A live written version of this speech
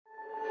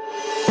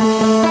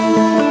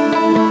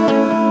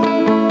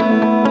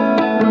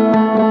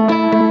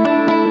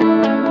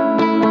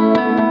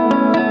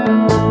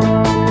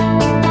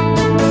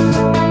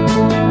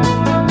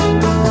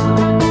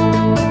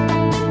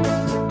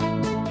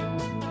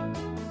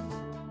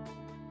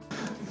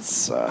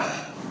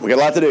We got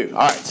a lot to do.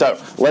 All right, so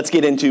let's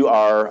get into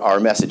our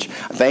message.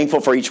 I'm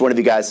thankful for each one of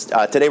you guys.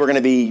 Today we're going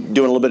to be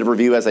doing a little bit of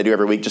review, as I do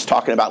every week, just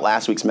talking about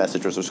last week's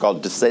message, which was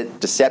called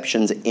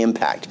Deception's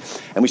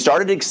Impact. And we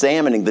started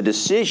examining the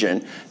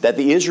decision that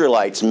the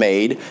Israelites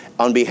made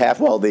on behalf,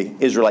 the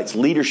Israelites'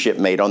 leadership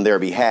made on their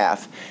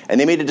behalf.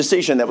 And they made a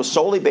decision that was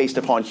solely based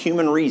upon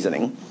human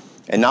reasoning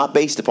and not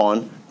based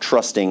upon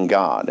trusting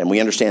God. And we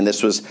understand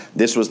this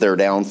was their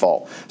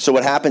downfall. So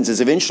what happens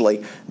is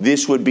eventually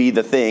this would be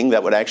the thing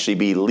that would actually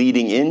be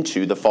leading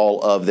into the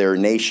fall of their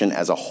nation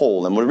as a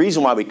whole. And the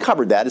reason why we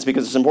covered that is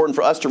because it's important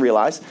for us to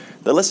realize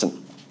that,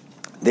 listen,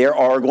 there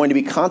are going to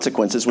be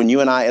consequences when you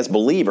and I as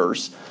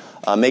believers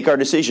make our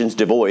decisions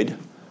devoid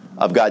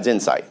of God's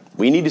insight.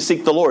 We need to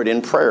seek the Lord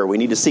in prayer. We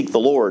need to seek the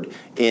Lord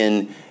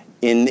in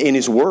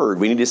His Word.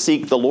 We need to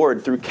seek the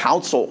Lord through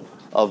counsel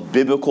of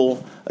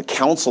biblical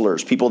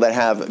counselors, people that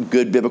have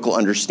good biblical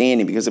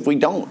understanding, because if we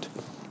don't,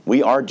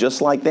 we are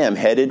just like them,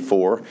 headed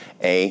for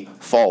a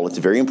fall. It's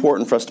very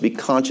important for us to be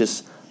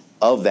conscious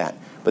of that.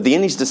 But the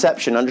enemy's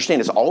deception,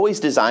 understand, is always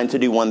designed to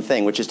do one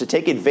thing, which is to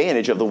take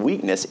advantage of the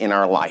weakness in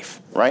our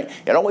life, right?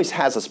 It always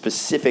has a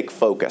specific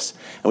focus.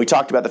 And we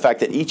talked about the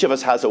fact that each of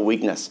us has a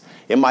weakness.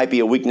 It might be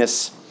a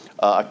weakness,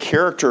 a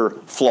character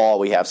flaw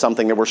we have,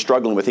 something that we're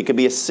struggling with. It could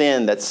be a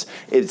sin it's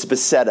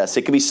beset us.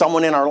 It could be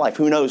someone in our life,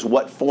 who knows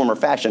what form or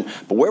fashion.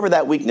 But wherever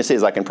that weakness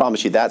is, I can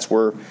promise you that's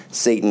where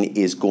Satan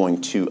is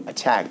going to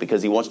attack,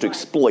 because he wants to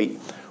exploit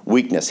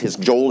weakness. His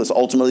goal is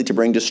ultimately to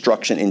bring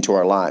destruction into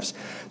our lives.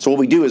 So what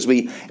we do is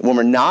when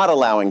we're not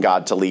allowing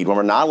God to lead, when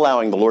we're not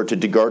allowing the Lord to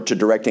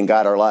direct and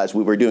guide our lives,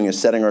 what we're doing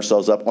is setting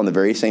ourselves up on the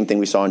very same thing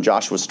we saw in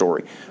Joshua's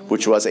story,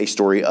 which was a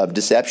story of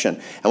deception.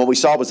 And what we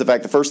saw was the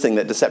fact, the first thing,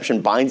 that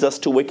deception binds us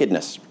to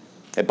wickedness.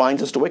 It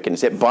binds us to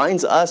wickedness. It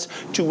binds us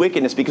to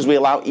wickedness because we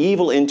allow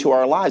evil into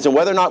our lives. And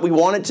whether or not we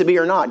want it to be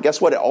or not,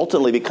 guess what? It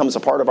ultimately becomes a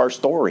part of our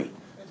story.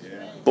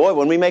 Boy,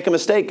 when we make a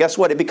mistake, guess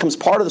what? It becomes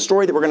part of the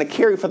story that we're going to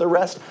carry for the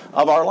rest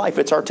of our life.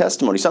 It's our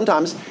testimony.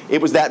 Sometimes it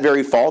was that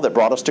very fall that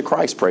brought us to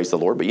Christ, praise the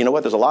Lord. But you know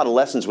what? There's a lot of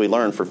lessons we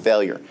learn for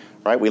failure,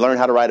 right? We learn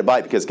how to ride a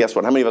bike because guess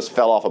what? How many of us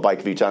fell off a bike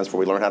a few times before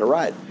we learned how to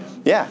ride?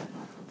 Yeah.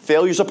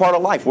 Failure's a part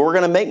of life. We're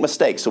going to make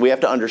mistakes, so we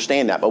have to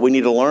understand that. But we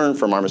need to learn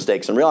from our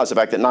mistakes and realize the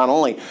fact that not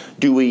only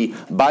do we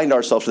bind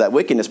ourselves to that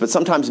wickedness, but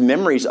sometimes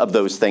memories of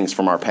those things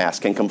from our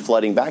past can come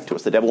flooding back to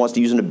us. The devil wants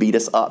to use them to beat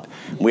us up.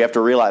 We have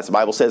to realize, the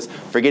Bible says,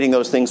 forgetting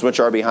those things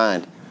which are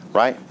behind.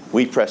 Right?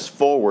 We press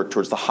forward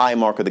towards the high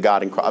mark of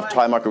God in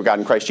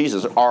Christ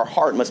Jesus. Our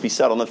heart must be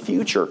set on the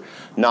future,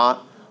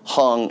 not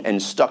hung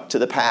and stuck to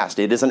the past.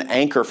 It is an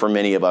anchor for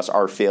many of us,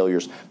 our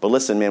failures. But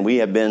listen, man, we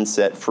have been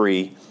set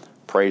free.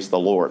 Praise the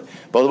Lord.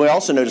 But we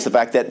also notice the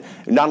fact that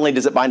not only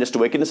does it bind us to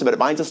wickedness, but it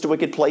binds us to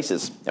wicked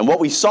places. And what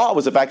we saw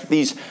was the fact that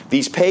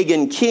these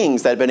pagan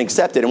kings that had been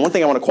accepted, and one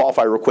thing I want to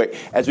qualify real quick,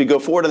 as we go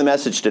forward in the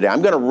message today,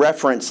 I'm going to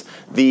reference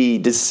the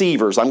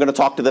deceivers. I'm going to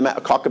talk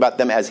about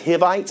them as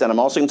Hivites, and I'm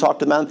also going to talk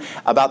to them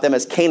about them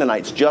as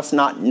Canaanites,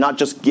 not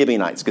just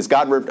Gibeonites, because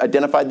God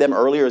identified them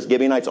earlier as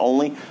Gibeonites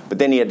only, but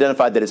then he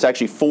identified that it's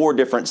actually 4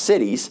 different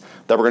cities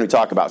that we're going to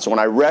talk about. So when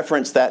I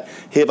reference that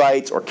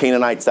Hivites or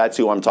Canaanites, that's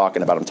who I'm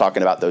talking about. I'm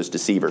talking about those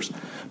deceivers.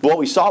 But what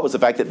we saw was the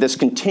fact that this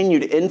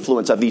continued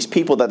influence of these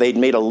people that they'd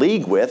made a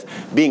league with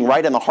being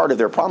right in the heart of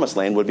their promised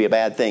land would be a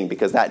bad thing,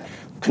 because that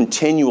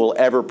continual,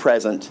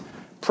 ever-present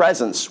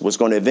presence was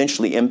going to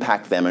eventually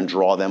impact them and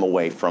draw them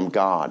away from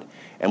God.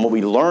 And what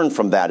we learned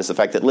from that is the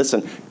fact that,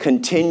 listen,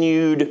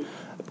 continued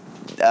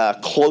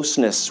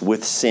closeness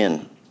with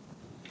sin,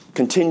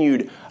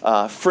 continued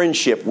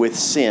friendship with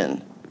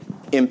sin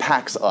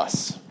impacts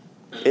us.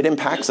 It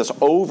impacts us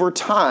over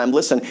time.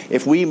 Listen,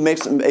 if we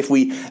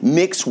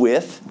mix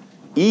with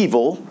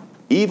evil,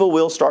 evil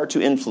will start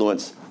to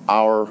influence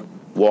our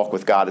walk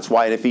with God. It's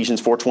why in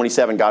Ephesians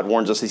 4:27, God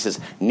warns us. He says,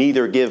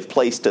 neither give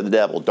place to the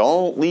devil.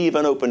 Don't leave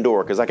an open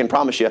door, because I can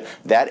promise you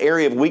that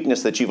area of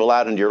weakness that you've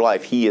allowed into your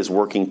life, he is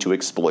working to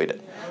exploit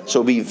it.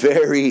 So be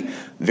very,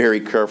 very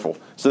careful.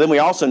 So then we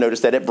also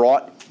noticed that it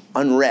brought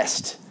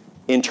unrest,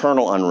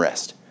 internal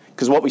unrest.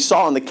 Because what we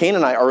saw in the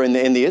Canaanite or in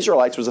the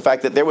Israelites was the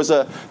fact that there was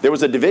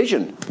a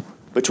division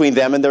between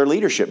them and their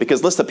leadership.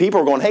 Because listen, the people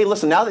were going, hey,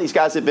 listen, now that these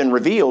guys have been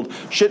revealed,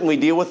 shouldn't we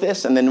deal with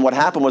this? And then what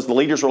happened was the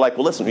leaders were like,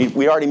 well, listen,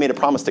 we already made a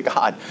promise to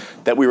God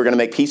that we were going to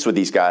make peace with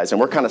these guys, and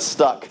we're kind of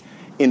stuck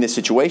in this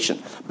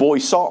situation. But what we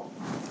saw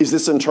is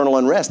this internal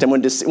unrest. And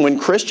when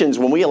Christians,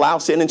 when we allow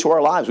sin into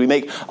our lives, we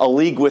make a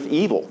league with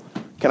evil.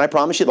 Can I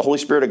promise you the Holy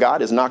Spirit of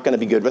God is not going to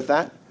be good with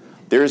that?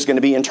 There's going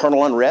to be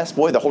internal unrest.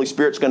 Boy, the Holy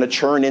Spirit's going to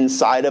churn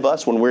inside of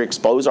us when we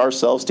expose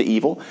ourselves to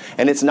evil.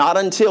 And it's not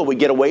until we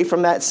get away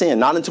from that sin,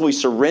 not until we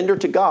surrender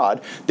to God,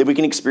 that we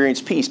can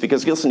experience peace.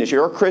 Because listen, if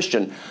you're a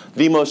Christian,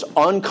 the most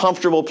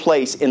uncomfortable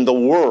place in the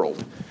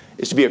world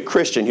is to be a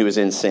Christian who is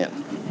in sin.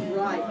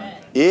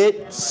 Right.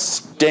 It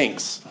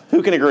stinks.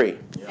 Who can agree?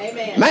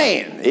 Amen.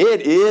 Man,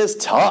 it is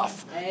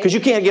tough. Because you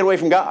can't get away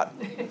from God.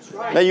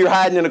 Right. Now you're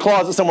hiding in a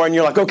closet somewhere and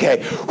you're like,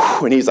 okay.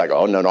 And he's like,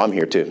 oh, no, I'm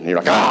here too. And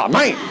you're like,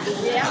 man.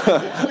 Yeah.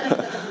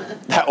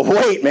 That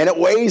weight, man, it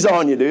weighs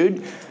on you,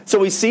 dude. So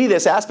we see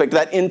this aspect,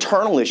 that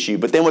internal issue.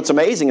 But then what's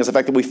amazing is the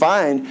fact that we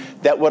find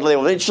that what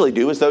they'll eventually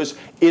do is those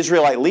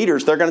Israelite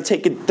leaders, they're going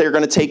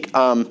to take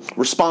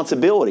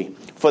responsibility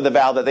for the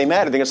vow that they made.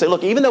 They're going to say,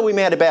 look, even though we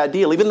made a bad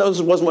deal, even though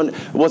this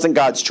wasn't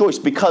God's choice,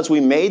 because we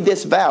made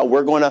this vow,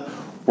 we're going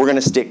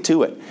to stick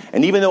to it.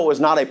 And even though it was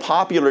not a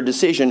popular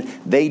decision,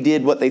 they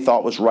did what they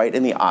thought was right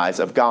in the eyes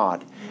of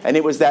God. And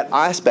it was that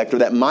aspect or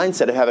that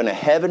mindset of having a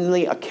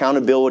heavenly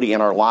accountability in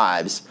our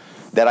lives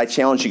that I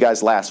challenged you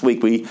guys last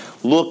week. We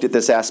looked at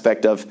this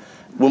aspect of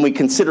when we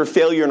consider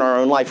failure in our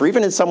own life, or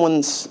even in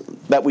someone's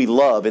that we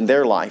love in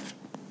their life,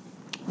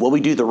 will we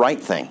do the right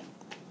thing?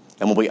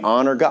 And will we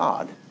honor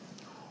God?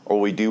 Or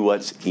will we do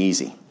what's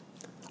easy?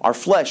 Our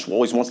flesh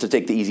always wants to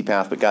take the easy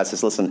path, but God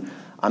says, listen,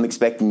 I'm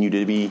expecting you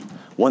to be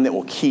one that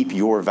will keep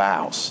your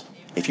vows.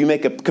 If you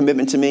make a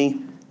commitment to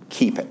me,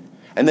 keep it.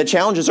 And the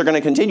challenges are going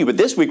to continue. But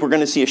this week we're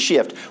going to see a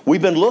shift.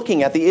 We've been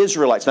looking at the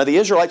Israelites. Now the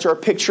Israelites are a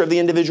picture of the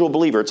individual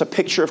believer. It's a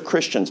picture of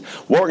Christians.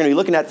 What we're going to be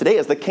looking at today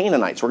is the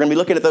Canaanites. We're going to be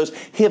looking at those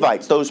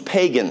Hivites, those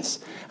pagans.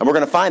 And we're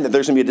going to find that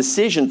there's going to be a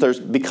decision.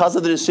 Because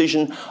of the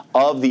decision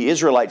of the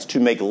Israelites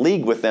to make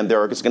league with them,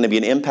 there is going to be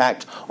an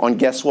impact on,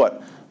 guess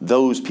what?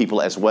 Those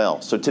people as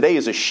well. So today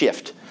is a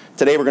shift.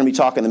 Today we're going to be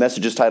talking, the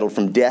message is titled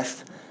From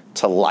Death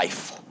to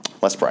Life.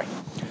 Let's pray.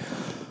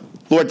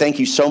 Lord, thank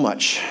you so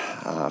much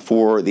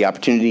for the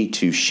opportunity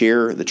to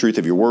share the truth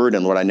of your word.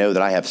 And Lord, I know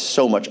that I have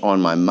so much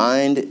on my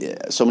mind,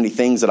 so many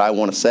things that I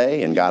want to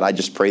say. And God, I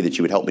just pray that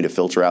you would help me to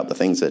filter out the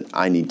things that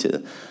I need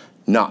to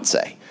not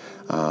say.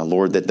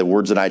 Lord, that the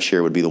words that I'd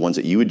share would be the ones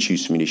that you would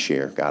choose for me to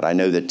share. God, I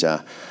know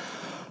that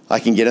I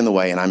can get in the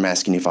way, and I'm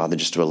asking you, Father,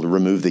 just to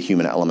remove the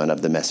human element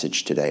of the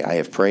message today. I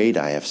have prayed,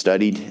 I have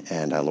studied,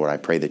 and Lord, I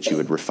pray that you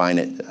would refine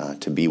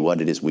it to be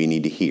what it is we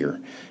need to hear.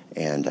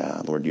 And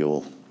Lord,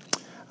 you'll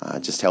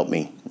just help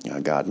me,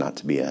 God, not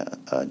to be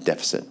a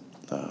deficit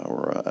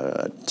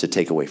or to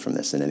take away from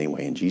this in any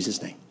way. In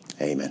Jesus' name,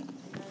 amen.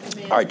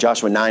 All right,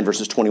 Joshua 9,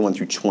 verses 21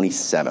 through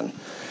 27.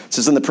 It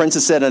says, And the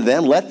princes said unto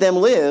them, Let them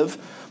live,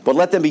 but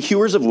let them be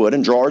hewers of wood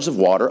and drawers of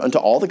water unto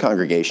all the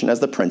congregation, as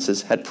the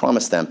princes had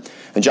promised them.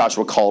 And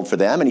Joshua called for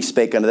them, and he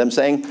spake unto them,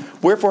 saying,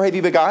 Wherefore have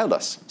ye beguiled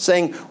us,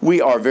 saying,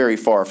 We are very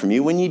far from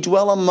you, when ye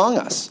dwell among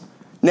us.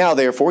 Now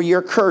therefore ye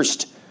are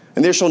cursed,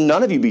 and there shall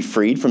none of you be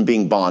freed from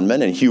being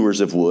bondmen and hewers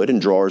of wood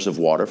and drawers of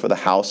water for the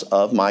house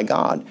of my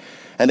God.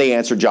 And they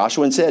answered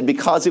Joshua and said,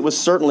 Because it was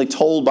certainly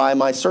told by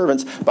thy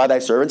servants,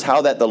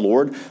 how that the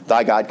Lord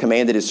thy God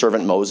commanded his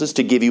servant Moses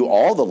to give you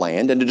all the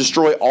land and to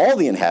destroy all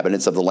the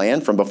inhabitants of the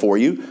land from before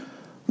you.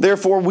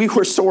 Therefore we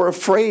were sore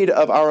afraid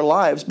of our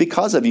lives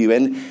because of you,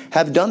 and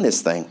have done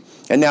this thing.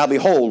 And now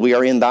behold, we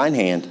are in thine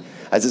hand.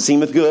 As it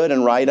seemeth good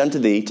and right unto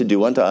thee to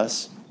do unto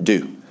us,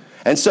 do.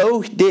 And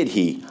so did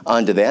he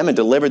unto them, and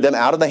delivered them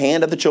out of the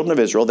hand of the children of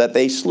Israel, that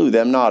they slew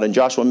them not. And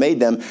Joshua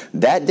made them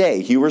that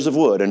day hewers of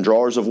wood and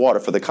drawers of water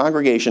for the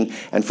congregation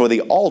and for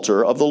the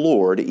altar of the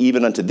Lord,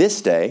 even unto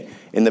this day,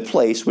 in the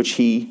place which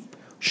he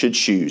should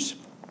choose.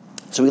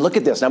 So we look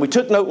at this. Now we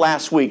took note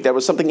last week. There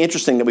was something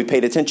interesting that we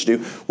paid attention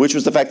to, which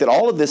was the fact that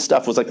all of this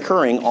stuff was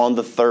occurring on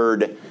the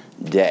third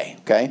day.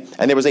 Okay?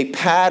 And there was a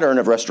pattern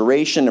of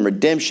restoration and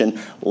redemption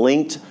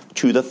linked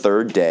to the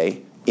third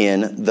day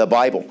in the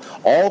Bible,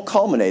 all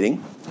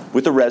culminating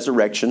with the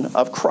resurrection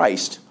of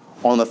Christ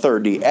on the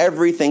third day.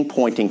 Everything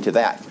pointing to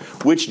that,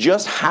 which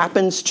just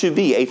happens to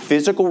be a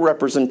physical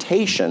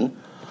representation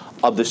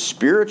of the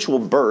spiritual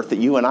birth that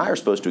you and I are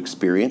supposed to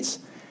experience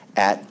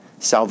at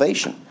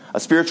salvation.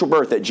 A spiritual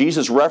birth that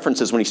Jesus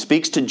references when he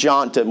speaks to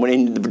John 3,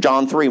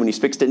 when he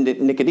speaks to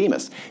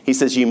Nicodemus. He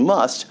says, you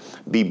must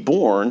be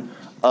born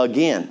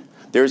again.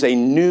 There's a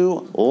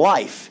new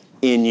life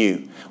in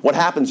you. What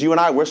happens, you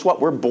and I,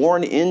 we're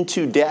born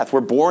into death.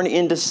 We're born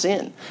into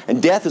sin. And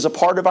death is a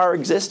part of our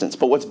existence.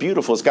 But what's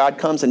beautiful is God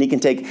comes and he can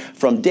take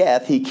from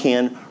death, he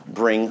can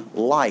bring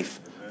life.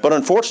 But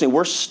unfortunately,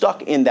 we're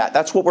stuck in that.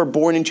 That's what we're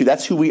born into.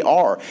 That's who we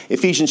are.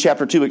 Ephesians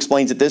chapter 2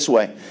 explains it this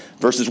way,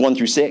 verses 1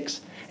 through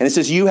 6. And it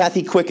says, you hath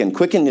he quickened.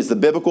 Quicken is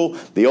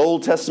the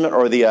Old Testament,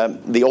 or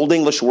the Old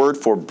English word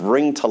for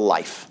bring to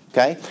life.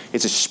 Okay?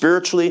 It's a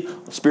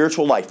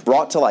spiritual life,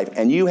 brought to life.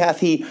 And you hath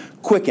he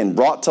quickened,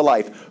 brought to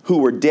life, who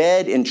were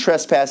dead in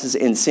trespasses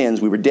and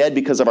sins. We were dead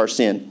because of our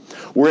sin.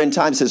 Wherein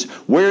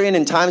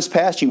in times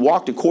past ye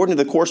walked according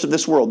to the course of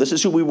this world. This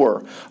is who we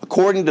were.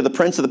 According to the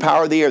prince of the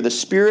power of the air, the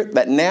spirit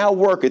that now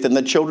worketh in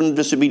the children of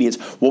disobedience,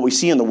 what we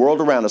see in the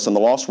world around us, in the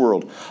lost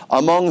world,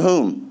 among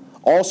whom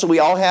also we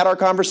all had our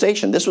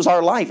conversation. This was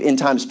our life in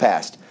times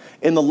past,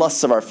 in the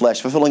lusts of our flesh,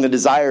 fulfilling the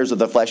desires of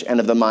the flesh and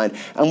of the mind,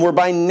 and were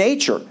by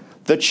nature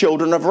the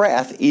children of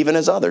wrath, even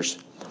as others.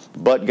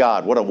 But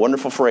God, what a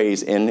wonderful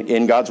phrase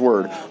in God's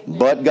word.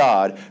 But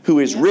God, who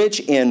is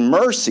rich in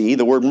mercy,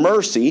 the word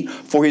mercy,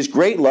 for his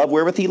great love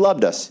wherewith he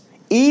loved us.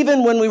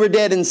 Even when we were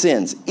dead in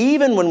sins,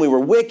 even when we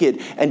were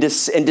wicked and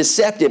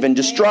deceptive and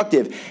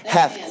destructive,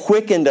 hath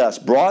quickened us,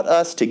 brought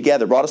us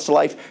to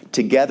life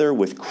together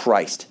with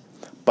Christ.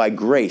 By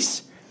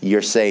grace ye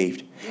are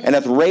saved, and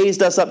hath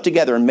raised us up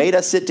together and made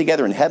us sit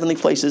together in heavenly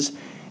places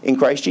in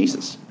Christ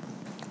Jesus.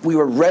 We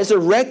were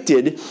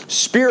resurrected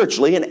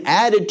spiritually and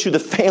added to the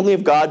family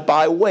of God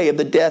by way of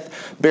the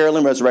death, burial,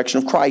 and resurrection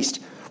of Christ.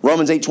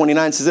 Romans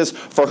 8:29 says this,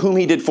 for whom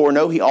he did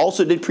foreknow, he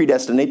also did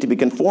predestinate to be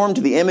conformed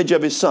to the image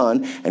of his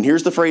Son. And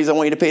here's the phrase I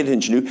want you to pay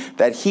attention to,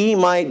 that he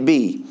might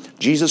be,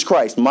 Jesus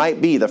Christ, might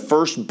be the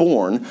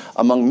firstborn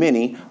among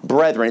many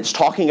brethren. It's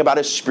talking about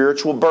his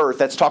spiritual birth.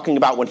 That's talking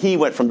about when he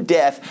went from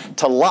death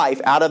to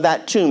life out of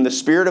that tomb. The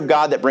Spirit of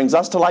God that brings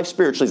us to life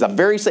spiritually is the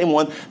very same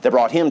one that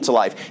brought him to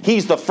life.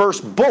 He's the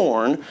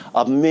firstborn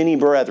of many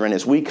brethren.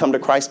 As we come to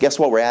Christ, guess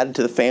what? We're added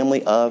to the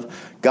family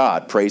of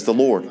God. Praise the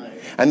Lord.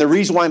 And the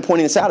reason why I'm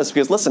pointing this out is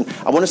because, listen,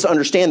 I want us to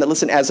understand that,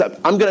 listen, as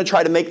I'm going to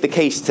try to make the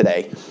case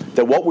today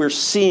that what we're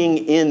seeing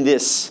in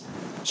this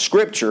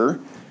scripture,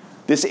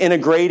 this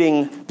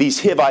integrating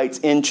these Hivites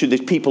into the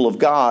people of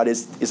God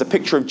is a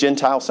picture of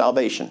Gentile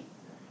salvation.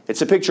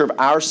 It's a picture of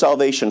our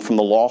salvation from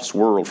the lost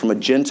world, from a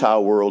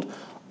Gentile world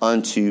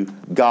unto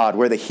God,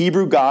 where the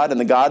Hebrew God and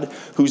the God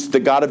who's the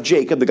God of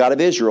Jacob, the God of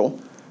Israel,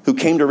 who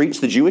came to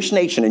reach the Jewish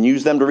nation and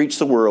use them to reach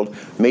the world,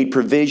 made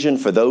provision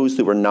for those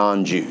who were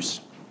non-Jews.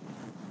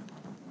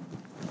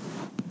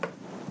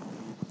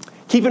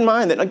 Keep in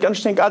mind that I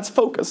understand God's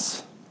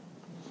focus.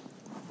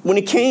 When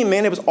he came,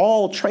 man, it was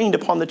all trained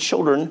upon the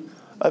children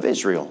of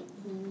Israel.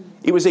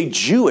 It was a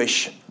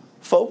Jewish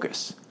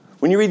focus.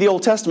 When you read the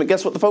Old Testament,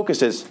 guess what the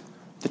focus is?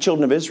 The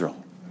children of Israel.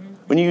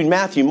 When you read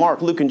Matthew,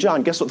 Mark, Luke, and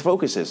John, guess what the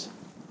focus is?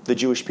 The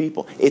Jewish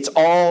people. It's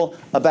all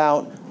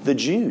about the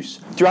Jews.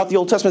 Throughout the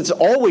Old Testament, it's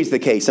always the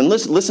case. And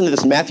listen to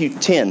this, Matthew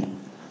 10,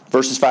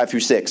 verses 5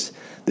 through 6.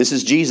 This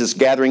is Jesus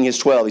gathering his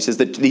 12. He says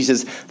that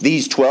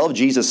these 12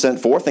 Jesus sent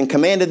forth and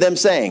commanded them,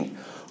 saying,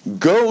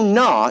 go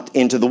not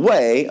into the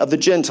way of the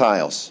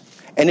Gentiles,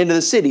 and into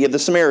the city of the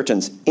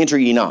Samaritans enter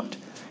ye not.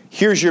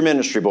 Here's your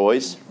ministry,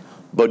 boys.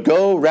 But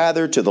go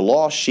rather to the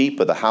lost sheep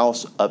of the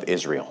house of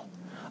Israel.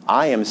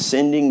 I am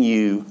sending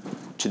you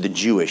to the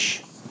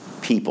Jewish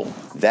people.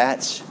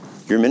 That's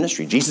your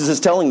ministry. Jesus is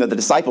telling the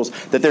disciples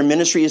that their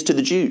ministry is to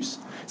the Jews.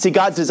 See,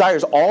 God's desire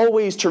is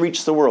always to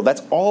reach the world.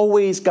 That's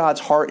always God's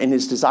heart and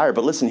his desire.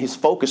 But listen, his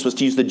focus was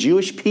to use the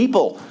Jewish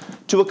people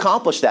to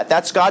accomplish that.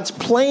 That's God's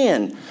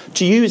plan,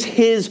 to use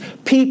his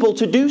people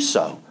to do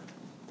so.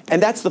 And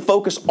that's the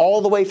focus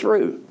all the way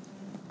through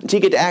until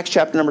you get to Acts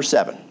chapter number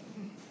 7.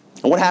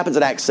 And what happens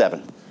in Acts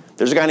 7?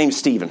 There's a guy named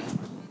Stephen.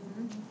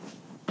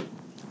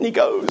 And he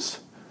goes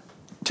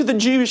to the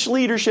Jewish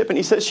leadership and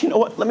he says, you know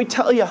what, let me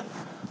tell you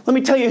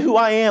who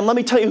I am. Let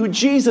me tell you who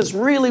Jesus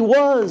really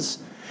was.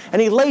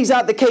 And he lays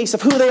out the case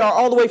of who they are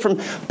all the way from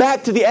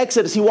back to the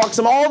Exodus. He walks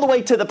them all the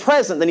way to the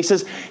present. Then he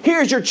says,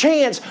 here's your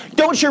chance.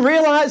 Don't you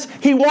realize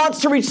he wants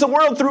to reach the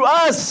world through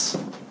us?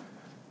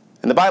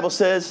 And the Bible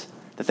says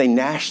that they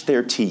gnashed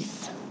their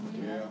teeth.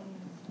 Yeah.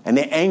 And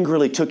they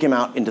angrily took him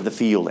out into the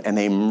field and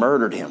they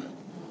murdered him.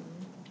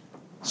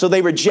 So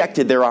they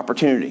rejected their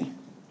opportunity.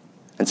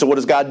 And so what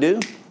does God do?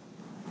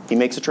 He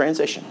makes a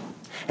transition.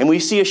 And we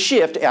see a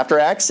shift after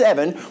Acts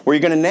 7 where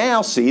you're going to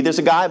now see there's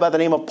a guy by the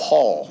name of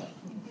Paul.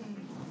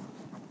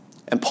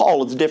 And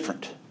Paul is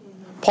different.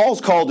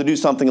 Paul's called to do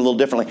something a little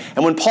differently.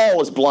 And when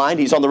Paul is blind,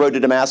 he's on the road to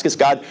Damascus.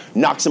 God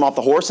knocks him off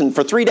the horse. And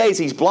for 3 days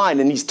he's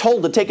blind. And he's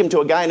told to take him to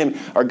a guy named,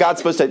 or God's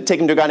supposed to take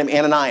him to a guy named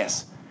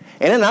Ananias.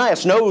 And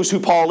Ananias knows who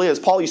Paul is.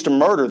 Paul used to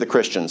murder the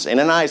Christians. And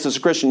Ananias is a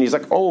Christian. He's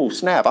like, oh,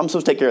 snap, I'm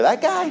supposed to take care of that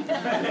guy?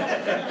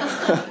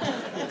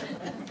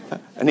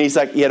 And he's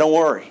like, yeah, don't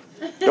worry.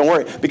 Don't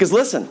worry. Because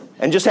listen,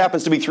 and just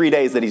happens to be 3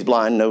 days that he's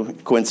blind. No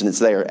coincidence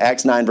there.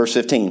 Acts 9, verse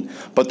 15.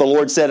 But the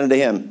Lord said unto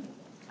him,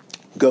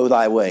 go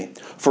thy way,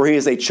 for he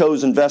is a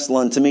chosen vessel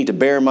unto me to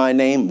bear my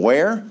name.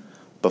 Where?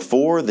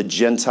 Before the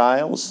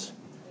Gentiles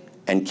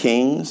and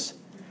kings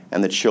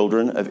and the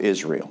children of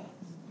Israel.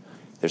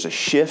 There's a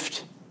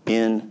shift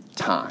in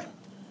time.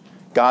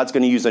 God's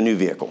going to use a new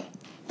vehicle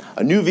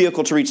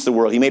to reach the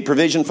world. He made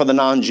provision for the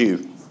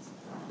non-Jew.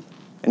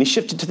 And he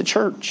shifted to the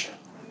church.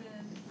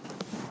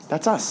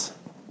 That's us.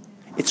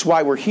 It's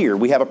why we're here.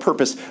 We have a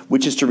purpose,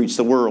 which is to reach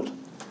the world.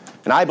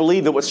 And I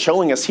believe that what's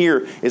showing us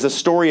here is a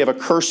story of a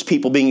cursed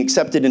people being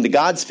accepted into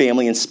God's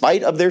family in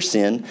spite of their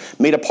sin,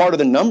 made a part of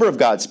the number of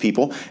God's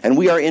people, and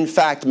we are in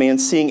fact, man,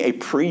 seeing a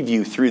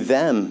preview through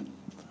them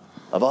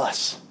of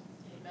us.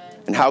 Amen.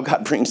 And how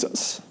God brings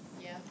us.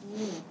 Yeah.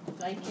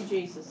 Thank you,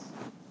 Jesus.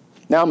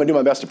 Now I'm going to do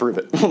my best to prove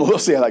it. We'll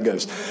see how that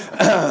goes.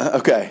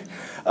 Okay.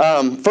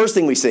 First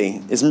thing we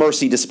see is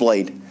mercy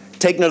displayed.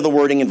 Take note of the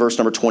wording in verse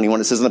number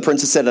 21. It says, and the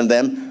princes said unto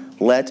them,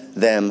 let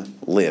them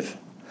live.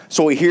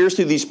 So what he hears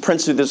through this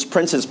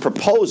prince's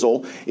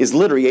proposal is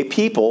literally a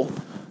people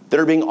that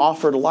are being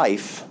offered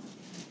life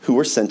who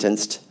were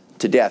sentenced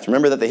to death.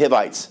 Remember that the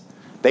Hivites,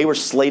 they were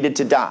slated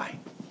to die.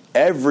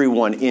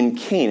 Everyone in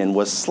Canaan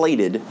was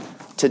slated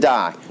to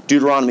die.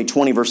 Deuteronomy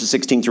 20 verses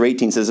 16 through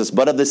 18 says this,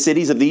 but of the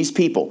cities of these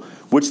people,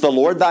 which the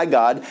Lord thy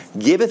God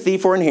giveth thee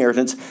for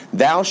inheritance,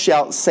 thou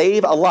shalt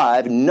save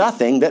alive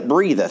nothing that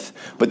breatheth,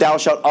 but thou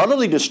shalt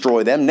utterly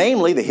destroy them,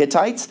 namely the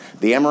Hittites,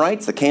 the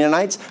Amorites, the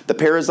Canaanites, the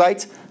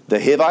Perizzites, the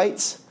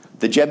Hivites,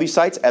 the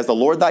Jebusites, as the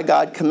Lord thy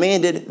God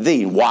commanded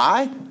thee.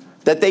 Why?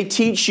 that they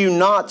teach you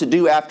not to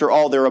do after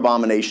all their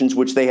abominations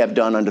which they have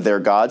done unto their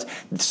gods.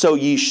 So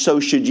ye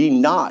should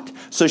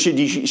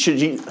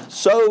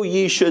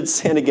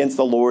sin against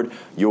the Lord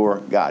your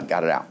God.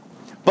 Got it out.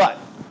 But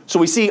so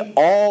we see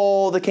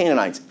all the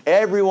Canaanites,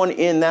 everyone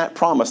in that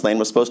promised land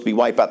was supposed to be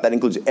wiped out. That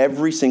includes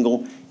every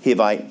single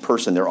Hivite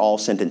person. They're all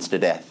sentenced to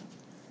death.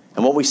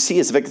 And what we see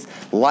is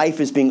life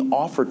is being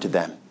offered to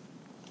them.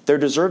 They're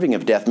deserving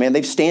of death, man.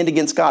 They've stand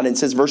against God. And it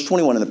says, verse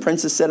 21, and the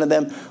princes said to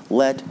them,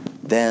 let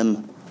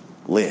them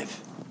live.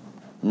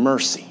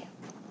 Mercy.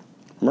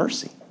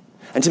 Mercy.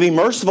 And to be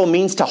merciful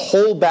means to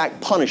hold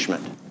back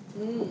punishment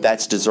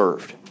that's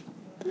deserved.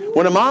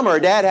 When a mom or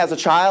a dad has a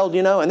child,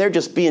 and they're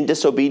just being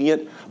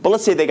disobedient, but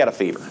let's say they got a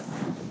fever,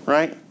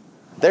 right?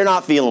 They're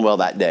not feeling well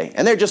that day,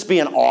 and they're just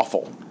being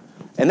awful.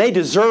 And they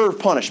deserve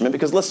punishment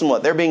because, listen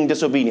what, they're being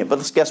disobedient.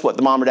 But guess what?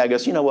 The mom or dad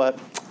goes, you know what?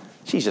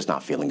 She's just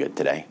not feeling good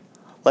today.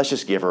 Let's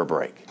just give her a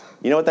break.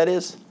 You know what that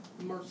is?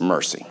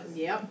 Mercy.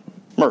 Yep.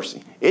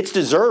 Mercy. It's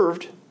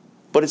deserved,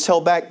 but it's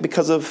held back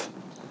because of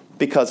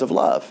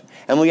love.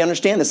 And we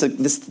understand this.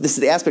 This is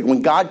the aspect.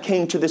 When God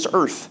came to this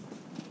earth,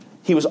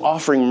 He was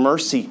offering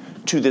mercy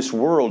to this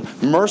world,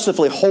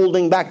 mercifully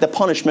holding back the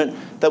punishment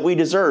that we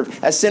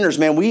deserve. As sinners,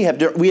 man, we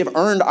have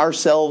earned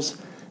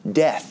ourselves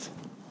death.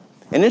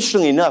 And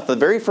interestingly enough, the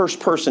very first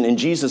person in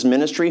Jesus'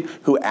 ministry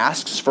who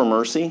asks for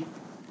mercy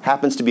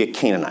happens to be a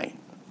Canaanite.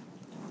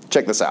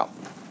 Check this out.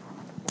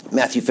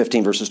 Matthew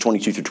 15, verses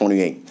 22 through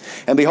 28.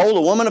 And behold,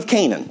 a woman of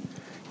Canaan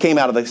came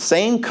out of the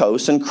same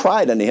coast and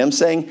cried unto him,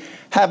 saying,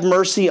 have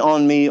mercy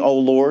on me, O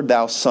Lord,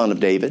 thou son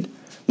of David.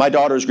 My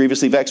daughter is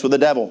grievously vexed with the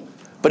devil.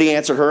 But he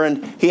answered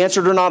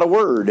her not a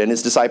word. And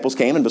his disciples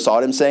came and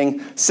besought him,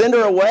 saying, send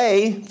her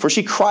away, for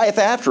she crieth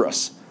after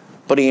us.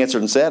 But he answered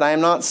and said, I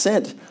am not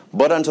sent,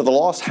 but unto the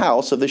lost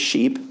house of the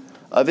sheep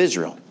of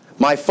Israel.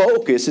 My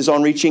focus is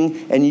on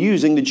reaching and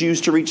using the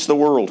Jews to reach the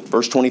world.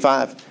 Verse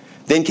 25.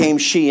 Then came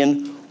she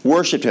and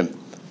worshipped him,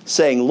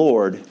 saying,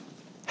 Lord,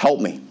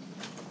 help me.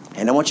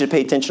 And I want you to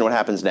pay attention to what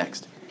happens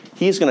next.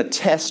 He is going to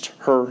test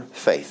her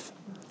faith.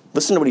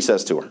 Listen to what he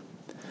says to her.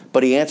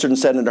 But he answered and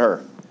said unto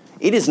her,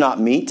 it is not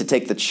meet to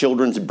take the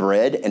children's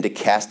bread and to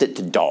cast it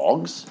to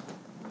dogs.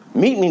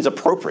 Meat means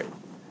appropriate.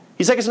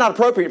 He's like, it's not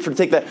appropriate to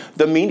take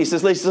the meat. He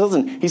says,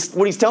 listen,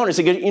 what he's telling her, he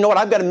says, you know what,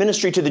 I've got a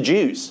ministry to the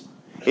Jews.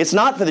 It's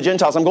not for the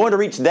Gentiles. I'm going to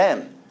reach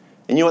them.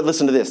 And you know what,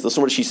 listen to this.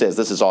 Listen to what she says.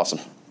 This is awesome.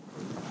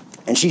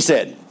 And she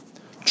said,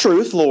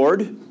 truth,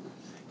 Lord,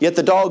 yet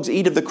the dogs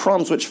eat of the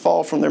crumbs which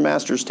fall from their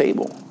master's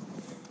table.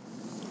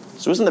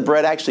 So isn't the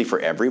bread actually for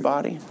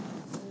everybody?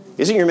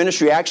 Isn't your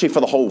ministry actually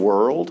for the whole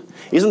world?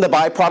 Isn't the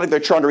byproduct they're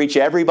trying to reach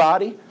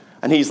everybody?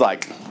 And he's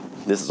like,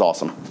 this is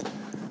awesome.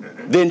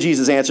 Then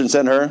Jesus answered and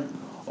said to her,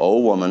 O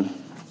woman,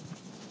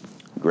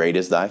 great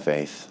is thy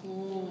faith.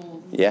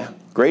 Yeah,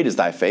 great is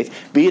thy faith.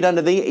 Be it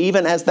unto thee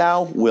even as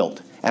thou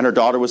wilt. And her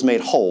daughter was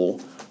made whole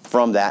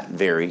from that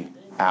very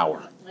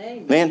hour.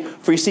 Amen. Man,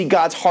 for you see,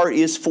 God's heart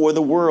is for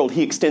the world.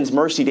 He extends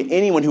mercy to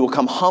anyone who will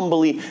come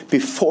humbly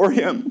before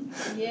him.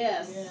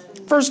 Yes.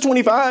 Verse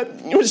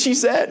 25, what she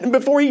said. And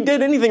before he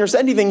did anything or said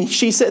anything,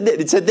 she said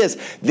that. It said this,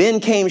 then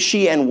came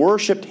she and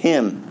worshipped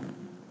him.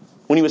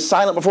 When he was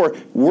silent before,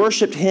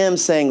 worshipped him,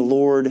 saying,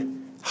 Lord,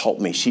 help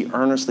me. She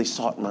earnestly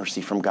sought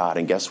mercy from God.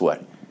 And guess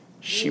what?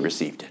 She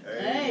received it.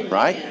 Amen.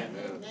 Right?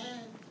 Amen.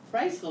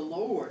 Praise the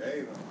Lord.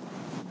 Amen.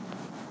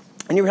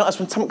 And you realize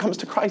when someone comes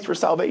to Christ for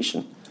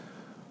salvation,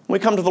 when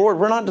we come to the Lord,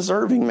 we're not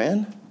deserving,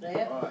 man.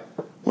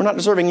 Yep. We're not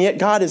deserving. Yet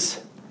God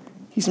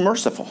He's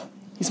merciful.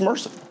 He's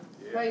merciful.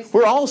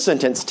 We're all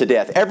sentenced to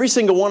death. Every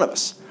single one of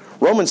us.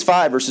 Romans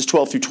 5, verses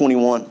 12 through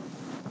 21. It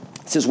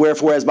says,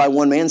 wherefore, as by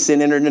one man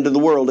sin entered into the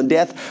world, and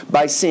death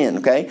by sin.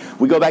 Okay?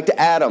 We go back to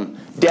Adam.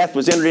 Death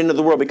was entered into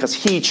the world because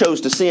he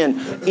chose to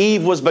sin.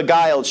 Eve was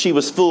beguiled. She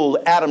was fooled.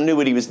 Adam knew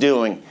what he was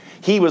doing.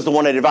 He was the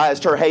one that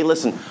advised her, hey,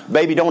 listen,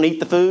 baby, don't eat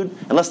the food,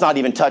 and let's not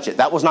even touch it.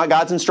 That was not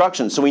God's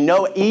instructions. So we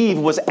know Eve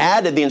was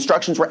added. The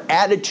instructions were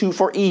added to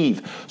for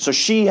Eve. So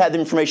she had the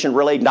information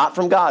relayed not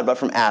from God, but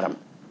from Adam.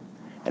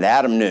 And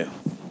Adam knew.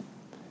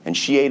 And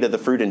she ate of the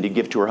fruit and did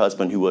give to her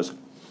husband who was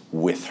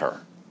with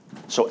her.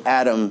 So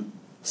Adam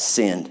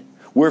sinned.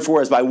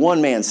 Wherefore, as by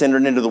one man sin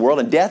entered into the world,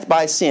 and death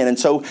by sin, and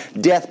so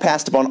death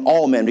passed upon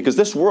all men, because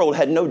this world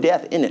had no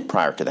death in it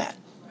prior to that.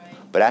 Right.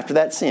 But after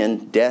that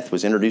sin, death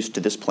was introduced to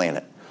this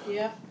planet.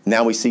 Yeah.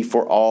 Now we see,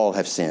 for all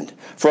have sinned.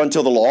 For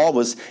until the law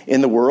was in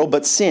the world,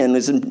 but sin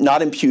is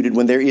not imputed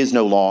when there is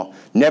no law.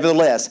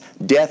 Nevertheless,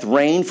 death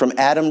reigned from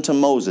Adam to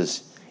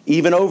Moses,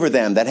 even over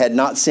them that had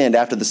not sinned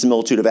after the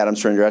similitude of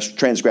Adam's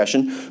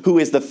transgression, who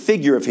is the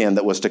figure of him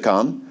that was to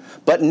come.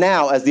 But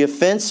now, as the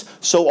offense,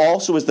 so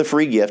also is the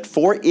free gift.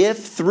 For if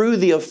through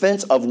the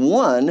offense of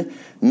one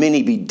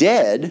many be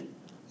dead,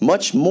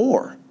 much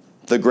more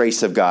the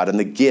grace of God and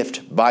the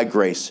gift by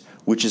grace,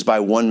 which is by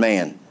one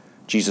man,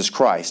 Jesus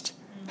Christ,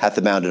 hath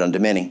abounded unto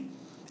many.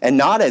 And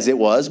not as it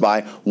was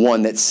by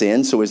one that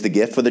sinned, so is the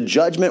gift. For the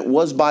judgment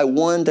was by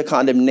one to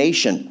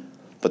condemnation,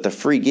 but the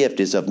free gift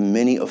is of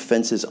many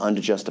offenses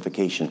unto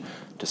justification,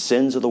 to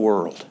sins of the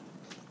world.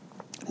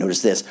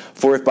 Notice this.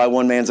 For if by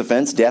one man's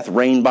offense death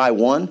reigned by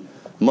one,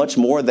 much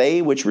more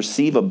they which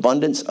receive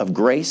abundance of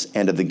grace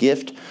and of the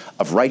gift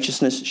of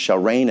righteousness shall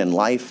reign in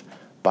life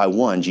by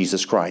one,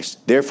 Jesus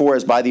Christ. Therefore,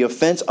 as by the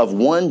offense of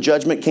one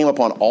judgment came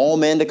upon all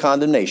men to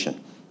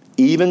condemnation,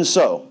 even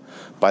so,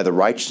 by the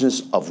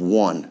righteousness of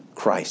one,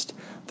 Christ,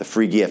 the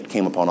free gift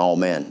came upon all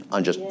men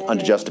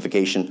unto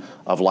justification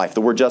of life.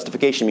 The word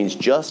justification means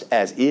just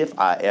as if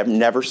I have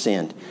never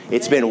sinned.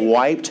 It's been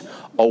wiped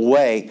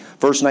away.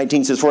 Verse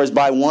 19 says, for as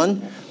by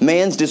one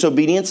man's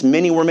disobedience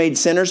many were made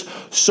sinners,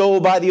 so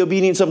by the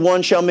obedience of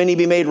one shall many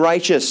be made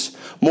righteous.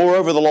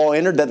 Moreover, the law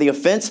entered that the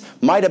offense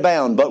might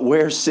abound. But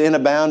where sin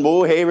abound,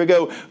 here we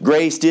go,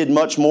 grace did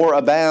much more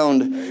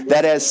abound,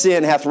 that as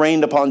sin hath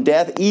reigned upon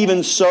death,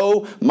 even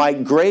so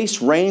might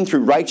grace reign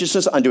through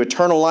righteousness unto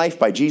eternal life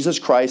by Jesus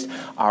Christ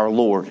our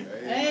Lord.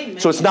 Amen.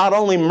 So it's not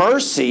only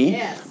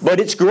mercy, but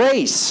it's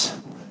grace.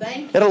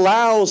 It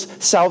allows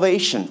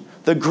salvation,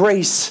 the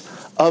grace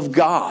of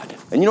God.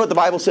 And you know what the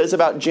Bible says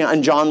about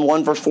in John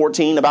 1 verse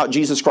 14 about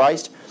Jesus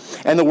Christ?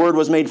 And the Word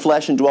was made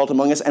flesh and dwelt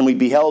among us, and we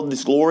beheld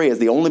His glory as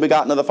the only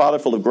begotten of the Father,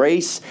 full of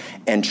grace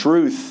and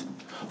truth.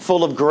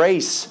 Full of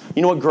grace.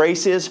 You know what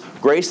grace is?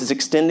 Grace is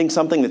extending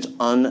something that's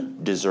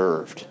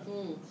undeserved.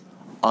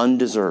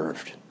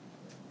 Undeserved.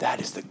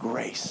 That is the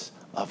grace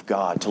of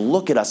God. To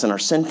look at us in our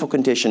sinful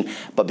condition,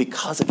 but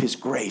because of His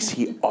grace,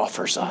 He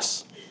offers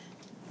us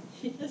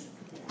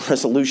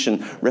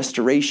resolution,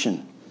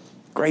 restoration.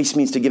 Grace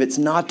means to give it's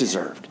not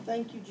deserved.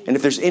 Thank you, Jesus. And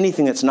if there's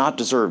anything that's not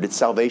deserved, it's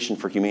salvation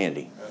for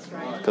humanity.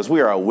 Because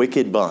we are a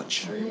wicked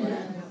bunch.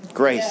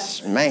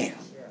 Grace, man,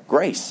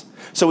 grace.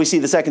 So we see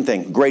the second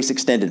thing, grace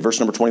extended. Verse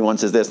number 21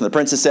 says this, and the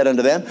princes said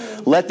unto them,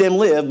 let them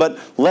live, but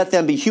let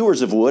them be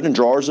hewers of wood and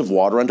drawers of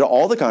water unto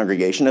all the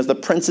congregation, as the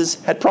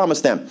princes had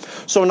promised them.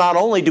 So not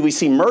only do we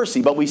see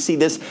mercy, but we see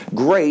this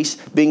grace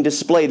being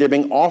displayed. They're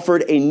being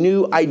offered a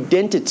new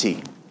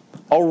identity,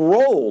 a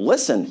role,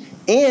 listen,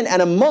 in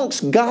and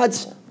amongst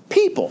God's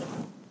people.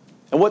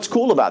 And what's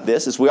cool about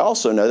this is we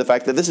also know the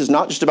fact that this is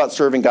not just about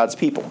serving God's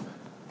people.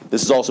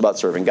 This is also about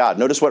serving God.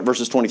 Notice what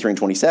verses 23 and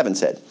 27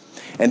 said.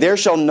 And there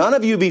shall none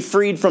of you be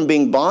freed from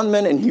being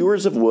bondmen and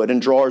hewers of wood and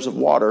drawers of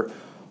water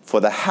for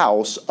the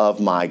house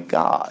of my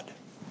God.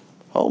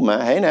 Oh,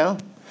 man, hey now.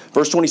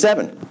 Verse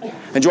 27.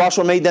 And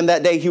Joshua made them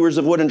that day hewers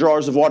of wood and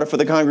drawers of water for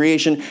the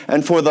congregation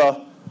and for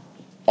the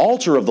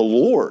altar of the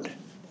Lord,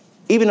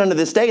 even unto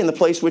this day in the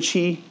place which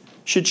he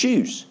should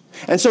choose.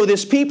 And so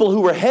this people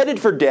who were headed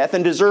for death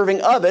and deserving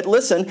of it,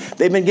 listen,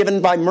 they've been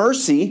given by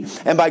mercy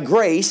and by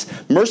grace,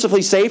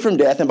 mercifully saved from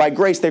death, and by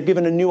grace they're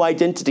given a new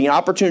identity, an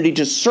opportunity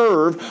to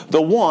serve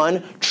the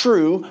one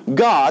true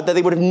God that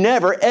they would have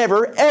never,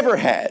 ever, ever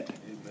had.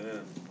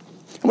 Amen.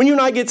 When you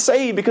and I get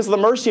saved because of the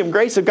mercy and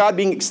grace of God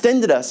being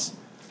extended us,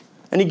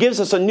 and He gives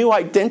us a new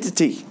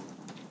identity,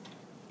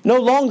 no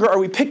longer are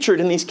we pictured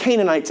in these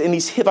Canaanites and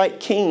these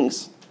Hivite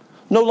kings.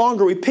 No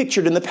longer are we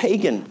pictured in the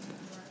pagan.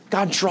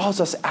 God draws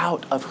us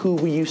out of who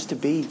we used to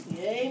be.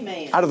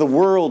 Amen. Out of the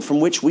world from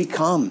which we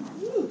come.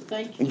 Ooh,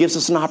 thank you. And gives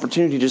us an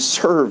opportunity to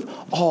serve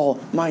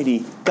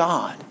Almighty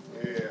God.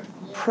 Yeah.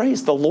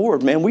 Praise the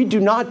Lord, man. We do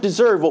not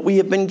deserve what we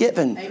have been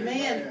given.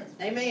 Amen.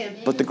 Amen.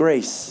 But the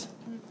grace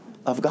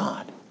of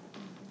God.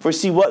 For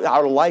see, what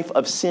our life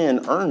of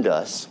sin earned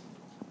us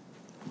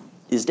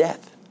is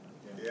death.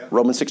 Yeah.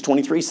 Romans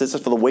 6:23 says that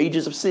for the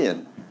wages of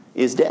sin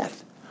is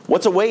death.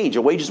 What's a wage?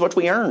 A wage is what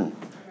we earn.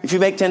 If you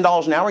make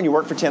 $10 an hour and you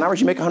work for 10 hours,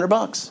 you make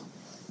 $100.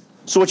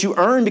 So what you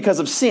earn because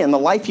of sin, the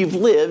life you've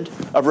lived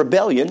of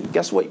rebellion,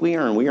 guess what we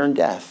earn? We earn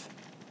death.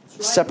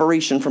 Right.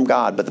 Separation from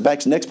God. But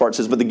the next part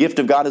says, but the gift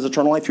of God is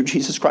eternal life through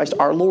Jesus Christ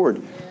our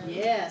Lord.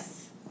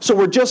 Yes. So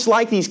we're just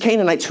like these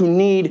Canaanites who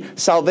need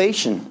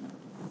salvation.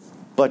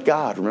 But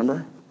God,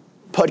 remember?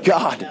 But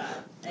God.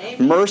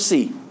 Amen.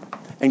 Mercy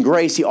and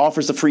grace, He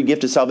offers the free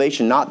gift of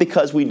salvation, not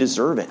because we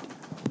deserve it.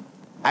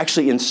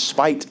 Actually, in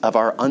spite of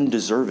our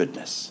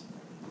undeservedness.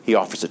 He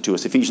offers it to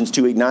us. Ephesians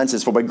 2:8-9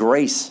 says, for by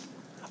grace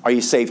are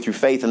you saved through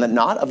faith, and that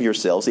not of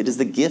yourselves. It is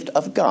the gift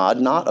of God,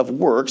 not of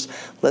works,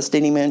 lest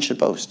any man should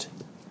boast.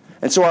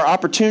 And so our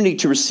opportunity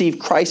to receive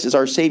Christ as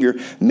our Savior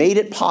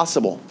made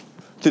possible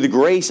through the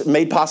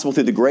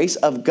grace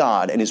of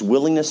God and His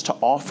willingness to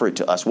offer it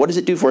to us. What does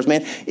it do for us,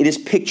 man? It is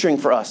picturing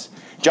for us.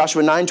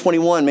 Joshua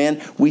 9:21,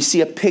 man, we see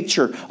a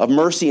picture of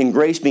mercy and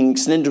grace being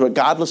extended to a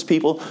godless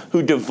people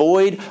who,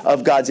 devoid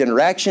of God's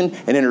interaction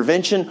and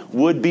intervention,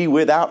 would be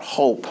without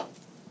hope.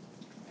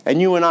 And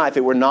you and I, if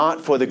it were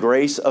not for the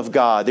grace of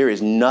God, there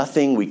is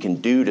nothing we can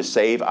do to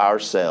save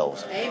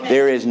ourselves. Amen.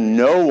 There is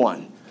no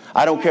one.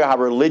 I don't care how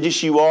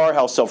religious you are,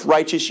 how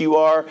self-righteous you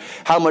are,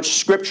 how much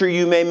scripture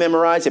you may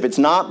memorize. If it's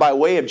not by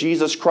way of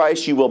Jesus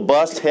Christ, you will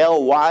bust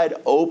hell wide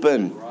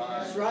open.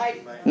 That's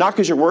right. Not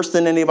because you're worse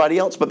than anybody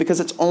else, but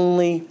because it's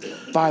only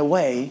by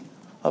way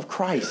of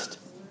Christ.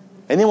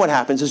 And then what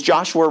happens is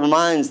Joshua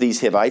reminds these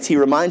Hivites, he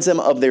reminds them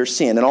of their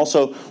sin and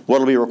also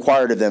what will be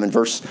required of them in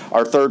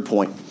our third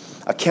point.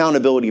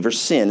 Accountability for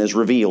sin is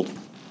revealed.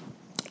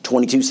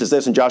 22 says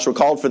this, and Joshua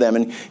called for them,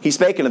 and he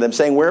spake unto them,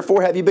 saying,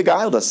 wherefore have you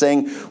beguiled us,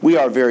 saying, we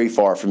are very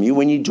far from you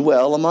when you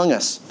dwell among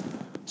us?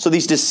 So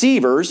these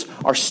deceivers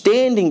are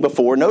standing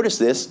before, notice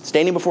this,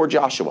 standing before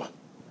Joshua,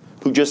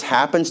 who just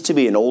happens to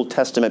be an Old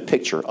Testament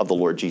picture of the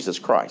Lord Jesus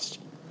Christ.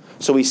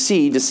 So we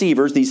see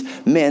deceivers, these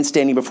men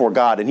standing before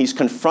God, and he's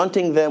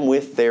confronting them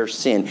with their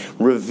sin,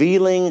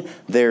 revealing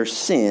their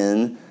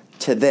sin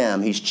to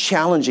them. He's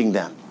challenging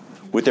them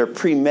with their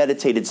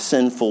premeditated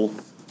sinful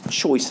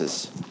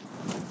choices.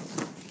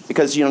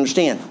 Because you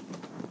understand,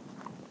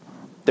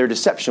 their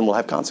deception will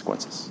have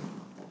consequences.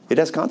 It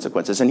has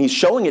consequences, and he's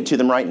showing it to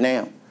them right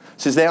now.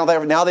 He says,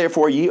 now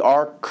therefore ye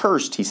are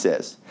cursed, he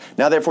says.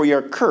 Now therefore ye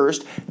are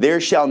cursed. There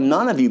shall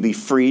none of you be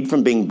freed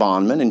from being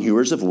bondmen and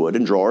hewers of wood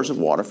and drawers of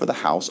water for the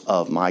house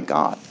of my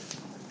God.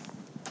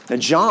 Now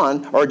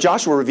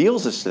Joshua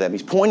reveals this to them.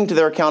 He's pointing to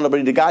their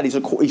accountability to God.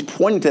 He's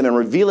pointing to them and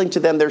revealing to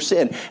them their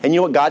sin. And you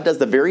know what? God does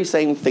the very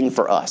same thing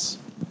for us.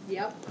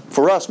 Yep.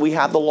 For us, we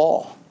have the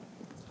law.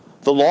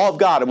 The law of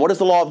God. And what does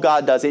the law of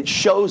God do? It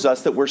shows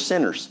us that we're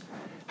sinners.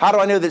 How do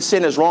I know that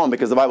sin is wrong?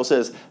 Because the Bible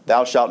says,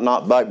 thou shalt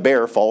not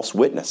bear false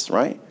witness,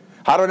 right?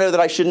 How do I know that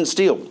I shouldn't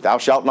steal? Thou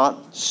shalt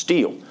not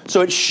steal. So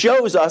it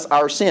shows us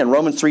our sin.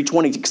 Romans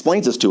 3:20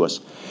 explains this to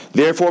us.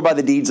 Therefore, by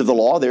the deeds of the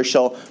law, there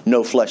shall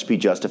no flesh be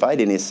justified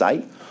in his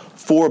sight.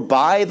 For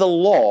by the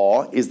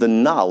law is the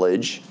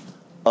knowledge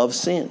of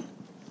sin.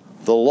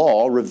 The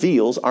law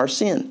reveals our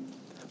sin.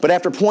 But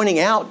after pointing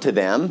out to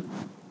them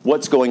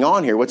what's going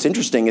on here, what's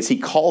interesting is he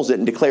calls it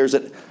and declares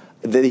it,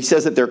 that he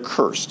says that they're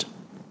cursed.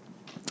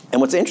 And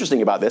what's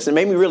interesting about this, and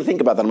it made me really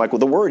think about that, I'm like, well,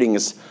 the wording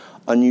is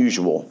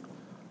unusual.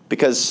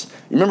 Because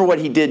remember what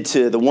he did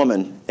to the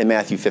woman in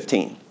Matthew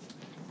 15.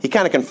 He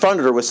kind of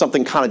confronted her with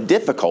something kind of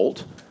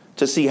difficult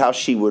to see how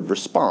she would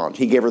respond.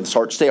 He gave her this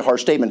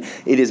harsh statement,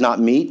 it is not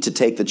meet to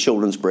take the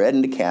children's bread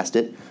and to cast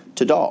it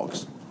to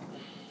dogs.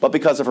 But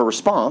because of her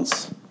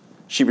response,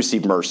 she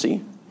received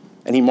mercy,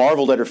 and he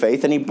marveled at her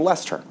faith, and he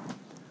blessed her.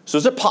 So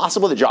is it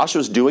possible that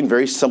Joshua is doing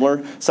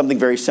something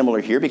very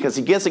similar here? Because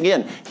he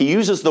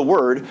uses the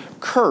word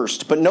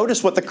cursed, but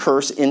notice what the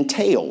curse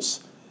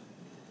entails.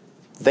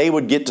 They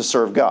would get to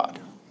serve God.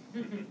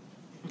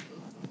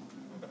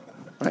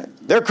 Right?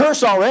 They're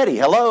cursed already.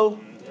 Hello?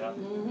 Yeah.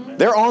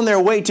 They're on their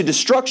way to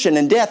destruction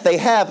and death. They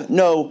have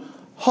no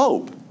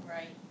hope.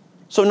 Right.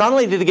 So not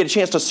only did they get a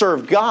chance to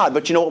serve God,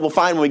 but you know what we'll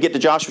find when we get to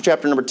Joshua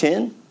chapter number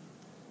 10?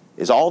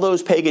 Is all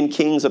those pagan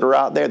kings that are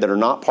out there that are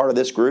not part of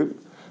this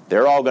group,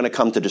 they're all going to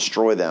come to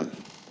destroy them.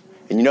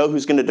 And you know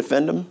who's going to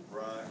defend them?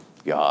 Right.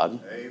 God.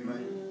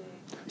 Amen.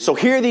 So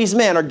here these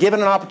men are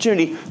given an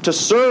opportunity to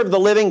serve the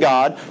living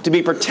God, to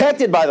be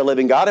protected by the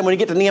living God. And when you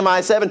get to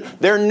Nehemiah 7,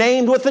 they're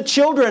named with the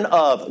children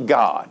of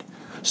God.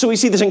 So we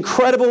see this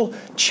incredible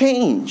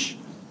change.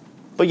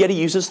 But yet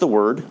he uses the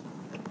word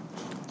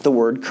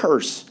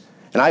curse.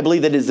 And I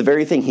believe that is the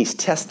very thing he's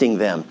testing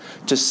them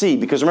to see.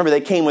 Because remember,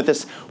 they came with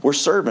this, we're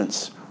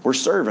servants, we're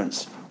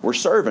servants, we're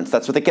servants.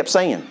 That's what they kept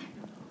saying.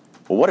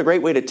 Well, what a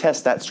great way to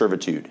test that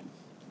servitude.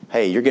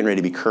 Hey, you're getting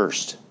ready to be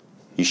cursed.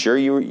 You sure?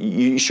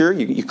 You sure?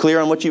 You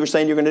clear on what you were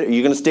saying? Are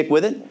you going to stick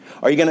with it?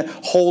 Are you going to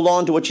hold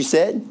on to what you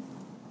said?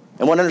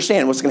 And want to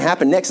understand what's going to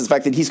happen next is the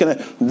fact that he's going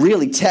to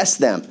really test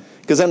them.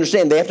 Because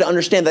they have to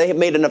understand that they have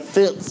made an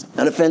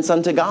offense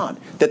unto God.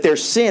 That their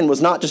sin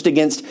was not just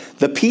against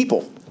the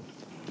people,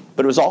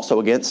 but it was also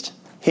against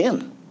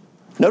him.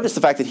 Notice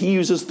the fact that he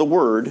uses the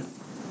word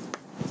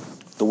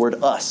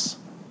us.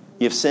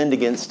 You have sinned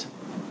against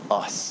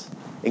us,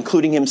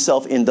 including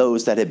himself in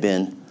those that have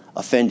been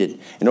offended.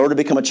 In order to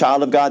become a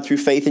child of God through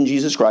faith in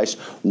Jesus Christ,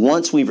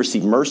 once we've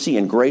received mercy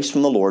and grace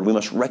from the Lord, we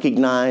must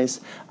recognize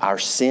our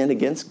sin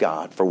against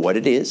God for what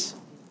it is.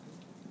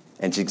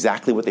 And it's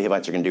exactly what the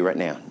Hivites are going to do right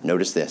now.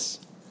 Notice this.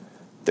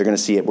 They're going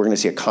to see it. We're going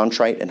to see a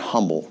contrite and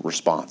humble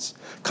response.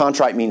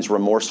 Contrite means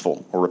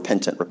remorseful or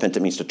repentant.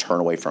 Repentant means to turn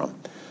away from.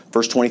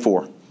 Verse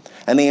 24.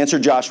 And they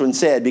answered Joshua and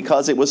said,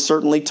 because it was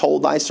certainly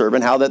told thy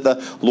servant how that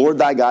the Lord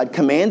thy God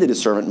commanded his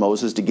servant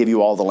Moses to give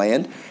you all the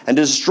land and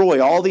to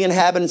destroy all the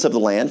inhabitants of the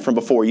land from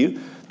before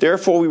you.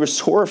 Therefore we were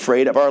sore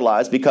afraid of our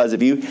lives because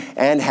of you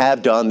and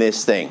have done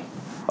this thing.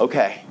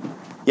 Okay.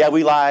 Yeah,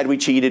 we lied, we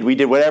cheated, we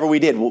did whatever we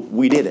did.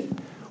 We did it.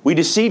 We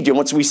deceived you. And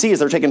what we see is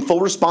they're taking full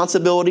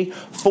responsibility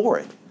for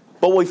it.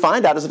 But what we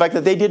find out is the fact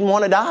that they didn't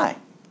want to die.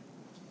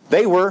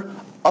 They were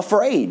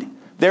afraid.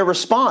 Their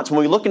response, when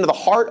we look into the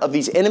heart of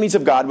these enemies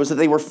of God, was that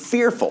they were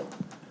fearful.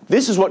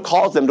 This is what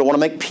caused them to want to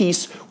make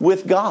peace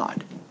with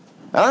God.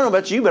 And I don't know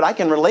about you, but I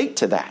can relate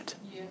to that.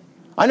 Yeah.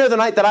 I know the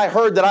night that I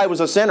heard that I was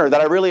a sinner, that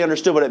I really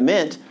understood what it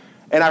meant,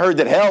 and I heard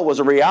that hell was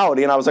a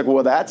reality, and I was like,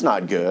 well, that's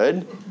not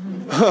good.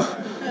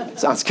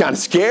 Sounds kind of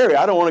scary.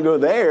 I don't want to go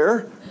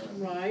there.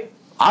 Right.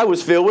 I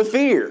was filled with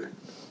fear.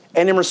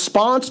 And in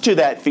response to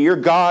that fear,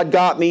 God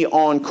got me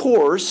on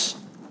course,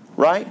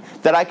 right,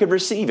 that I could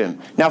receive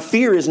him. Now,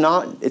 fear is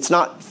it's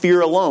not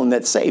fear alone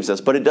that saves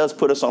us, but it does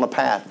put us on a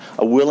path,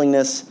 a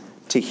willingness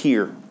to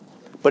hear.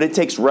 But it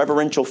takes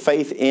reverential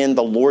faith in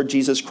the Lord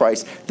Jesus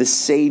Christ, the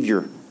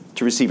Savior,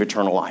 to receive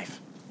eternal life.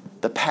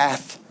 The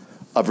path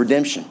of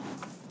redemption.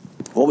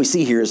 What we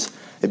see here is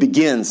it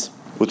begins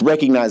with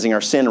recognizing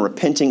our sin and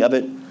repenting of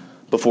it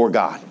before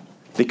God.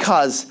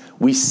 Because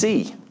we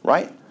see,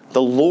 right,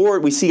 The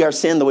Lord, we see our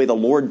sin the way the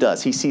Lord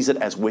does. He sees it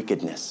as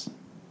wickedness.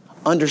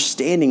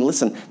 Understanding,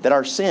 listen, that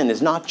our sin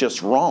is not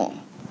just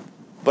wrong,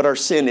 but our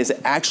sin is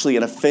actually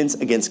an offense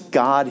against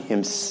God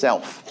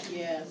himself.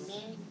 Yes.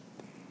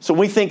 So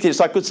we think that it's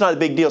like, it's not a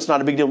big deal. It's not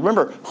a big deal.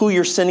 Remember who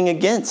you're sinning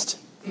against.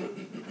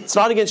 It's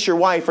not against your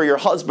wife or your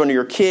husband or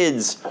your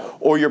kids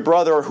or your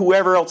brother or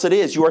whoever else it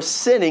is. You are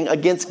sinning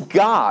against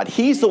God.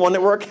 He's the one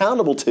that we're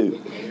accountable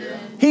to.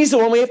 He's the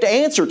one we have to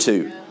answer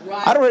to.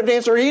 I don't have to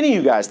answer to any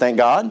of you guys, thank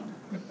God.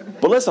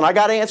 But listen, I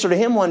got to answer to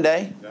him one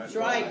day. That's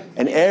right.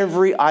 And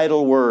every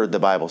idle word, the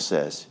Bible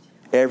says,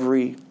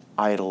 every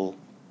idle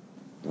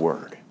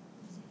word.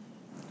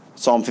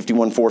 Psalm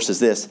 51:4 says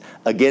this,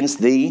 against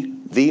thee,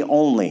 thee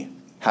only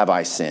have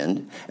I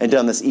sinned, and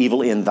done this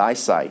evil in thy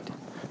sight,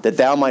 that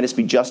thou mightest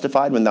be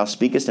justified when thou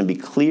speakest, and be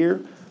clear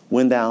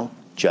when thou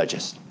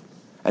judgest.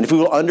 And if we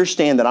will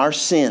understand that our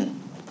sin,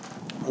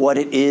 what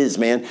it is,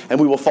 man, and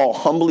we will fall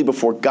humbly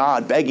before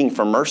God, begging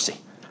for mercy,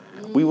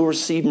 we will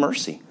receive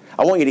mercy.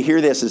 I want you to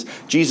hear this as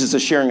Jesus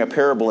is sharing a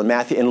parable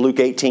in Luke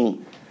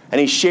 18. And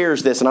he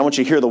shares this, and I want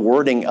you to hear the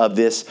wording of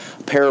this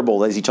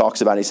parable as he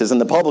talks about it. He says, and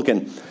the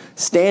publican,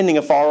 standing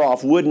afar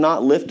off, would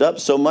not lift up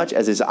so much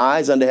as his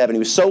eyes unto heaven. He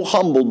was so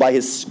humbled by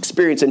his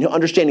experience and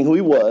understanding who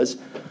he was,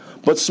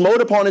 but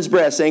smote upon his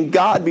breast, saying,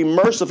 God, be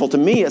merciful to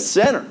me, a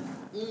sinner.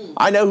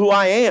 I know who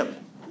I am.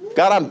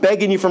 God, I'm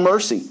begging you for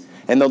mercy.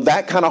 And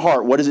that kind of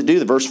heart, what does it do?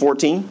 The verse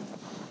 14.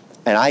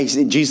 And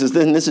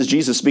this is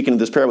Jesus speaking of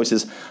this parable. He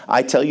says,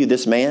 I tell you,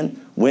 this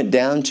man went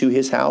down to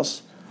his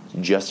house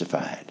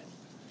justified,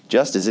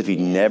 just as if he'd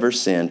never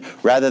sinned,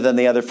 rather than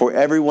the other. For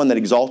everyone that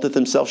exalteth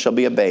himself shall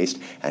be abased,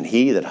 and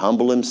he that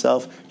humble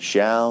himself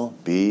shall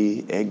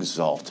be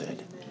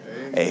exalted.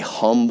 A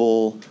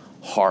humble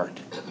heart.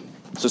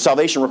 So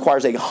salvation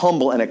requires a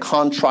humble and a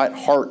contrite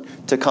heart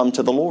to come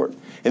to the Lord.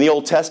 In the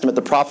Old Testament,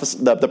 the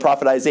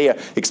prophet Isaiah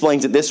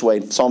explains it this way,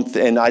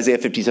 in Isaiah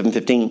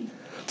 57:15.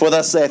 For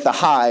thus saith the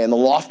high and the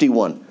lofty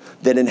one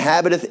that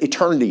inhabiteth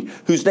eternity,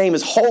 whose name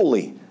is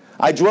holy.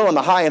 I dwell in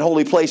the high and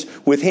holy place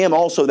with him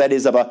also that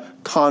is of a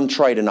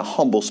contrite and a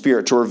humble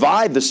spirit, to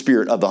revive the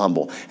spirit of the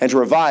humble and to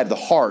revive the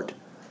heart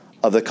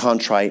of the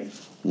contrite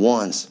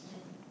ones.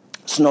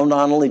 So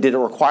not only did it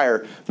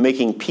require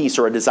making peace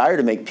or a desire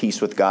to make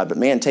peace with God, but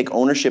man, take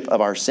ownership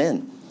of our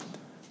sin.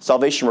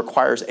 Salvation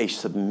requires a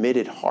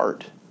submitted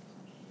heart,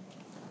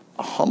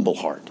 a humble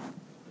heart,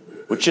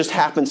 which just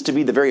happens to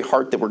be the very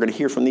heart that we're going to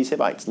hear from these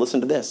Hivites. Listen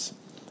to this.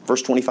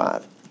 Verse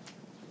 25.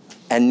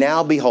 And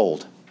now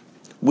behold,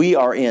 we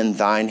are in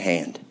thine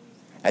hand.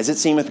 As it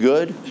seemeth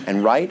good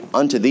and right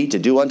unto thee to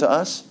do unto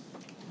us,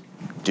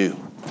 do.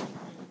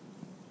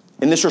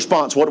 In this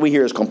response, what we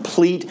hear is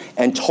complete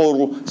and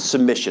total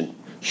submission,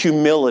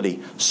 humility,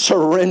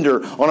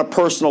 surrender on a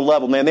personal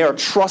level. Man, they are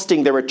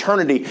trusting their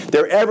eternity,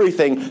 their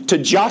everything to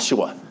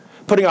Joshua,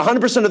 putting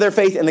 100% of their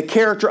faith in the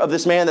character of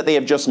this man that they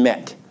have just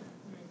met.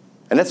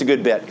 And that's a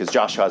good bet because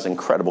Joshua has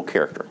incredible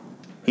character.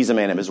 He's a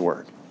man of his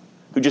word,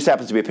 who just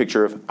happens to be a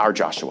picture of our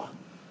Joshua,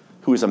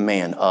 who is a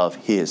man of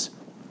his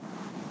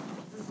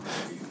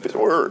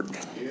word.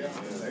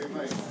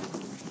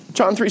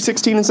 John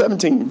 3:16 and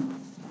 17.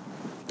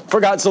 For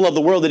God so loved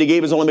the world that he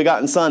gave his only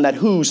begotten Son, that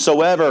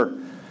whosoever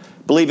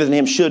believeth in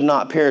him should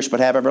not perish,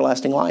 but have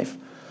everlasting life.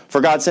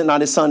 For God sent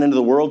not his Son into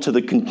the world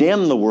to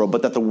condemn the world,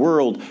 but that the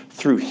world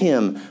through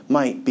him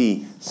might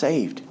be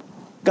saved.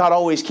 God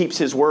always keeps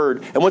his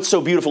word. And what's so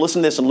beautiful,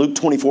 listen to this in Luke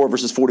 24,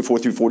 verses 44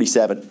 through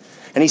 47.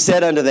 And he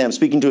said unto them,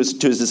 speaking to his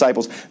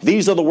disciples,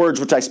 these are the words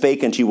which I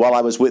spake unto you while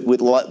I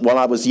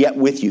was yet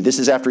with you. This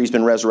is after he's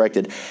been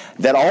resurrected.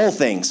 That all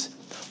things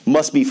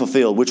must be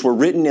fulfilled, which were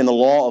written in the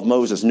law of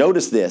Moses.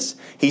 Notice this.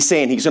 He's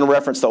saying, he's going to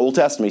reference the Old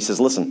Testament. He says,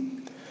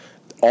 listen,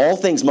 all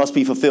things must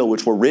be fulfilled,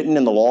 which were written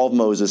in the law of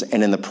Moses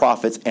and in the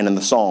prophets and in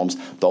the Psalms,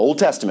 the Old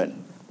Testament,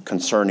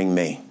 concerning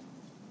me.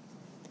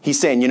 He's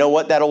saying, you know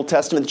what, that Old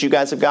Testament that you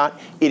guys have got,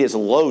 it is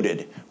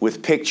loaded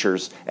with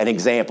pictures and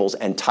examples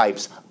and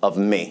types of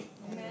me.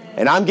 Amen.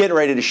 And I'm getting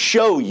ready to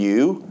show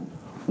you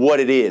what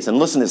it is. And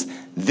listen to this.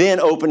 Then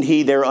opened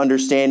he their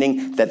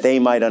understanding that they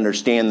might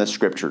understand the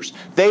Scriptures.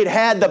 They'd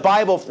had the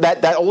Bible,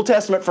 that Old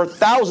Testament for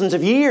thousands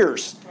of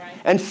years. Right.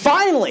 And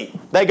finally,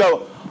 they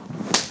go,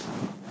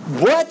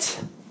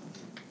 what?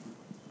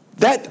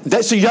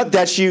 That's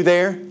you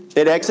there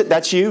at exit?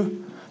 That's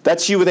you?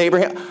 That's you with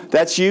Abraham?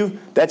 That's you?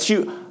 That's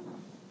you?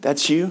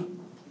 That's you?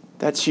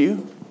 That's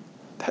you?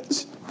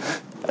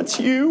 That's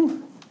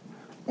you?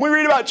 We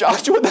read about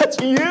Joshua, that's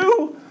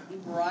you?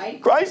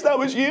 Right. Christ, that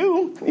was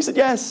you? He said,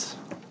 yes.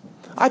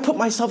 I put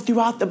myself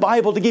throughout the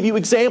Bible to give you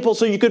examples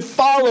so you could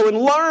follow and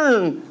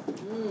learn.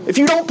 If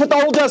you don't put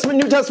the Old Testament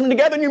and New Testament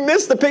together and you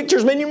miss the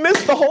pictures, man, you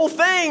miss the whole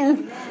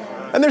thing.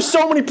 And there's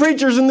so many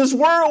preachers in this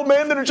world,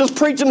 man, that are just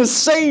preaching the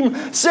same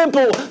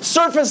simple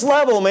surface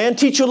level, man.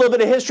 Teach you a little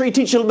bit of history,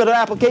 teach you a little bit of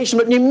application,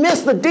 but you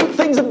miss the deep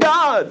things of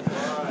God.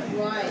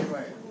 Right.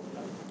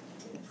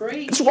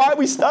 Preach. It's why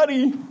we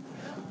study.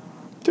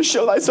 To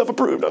show thyself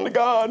approved unto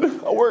God,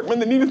 a workman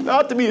that needeth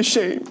not to be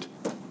ashamed,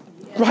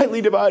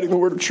 rightly dividing the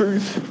word of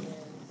truth.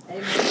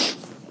 Amen.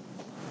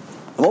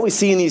 And what we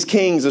see in these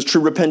kings is true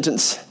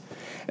repentance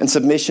and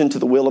submission to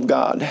the will of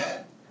God.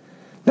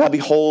 Now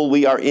behold,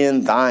 we are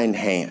in thine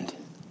hand.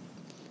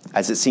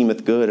 As it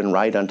seemeth good and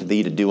right unto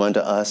thee to do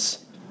unto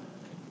us,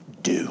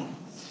 do.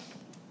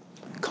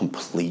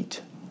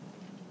 Complete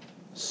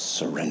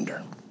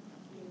surrender.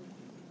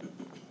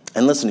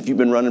 And listen, if you've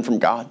been running from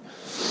God,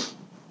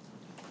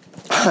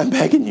 I'm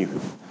begging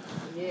you,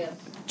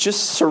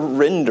 just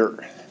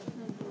surrender.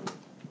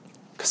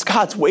 Because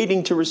God's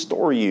waiting to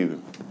restore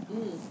you.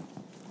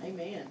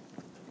 Amen.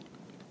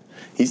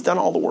 He's done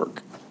all the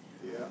work.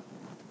 Yeah.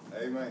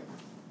 Amen.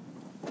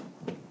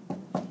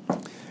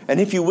 And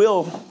if you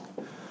will,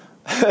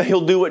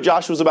 he'll do what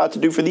Joshua's about to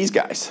do for these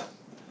guys,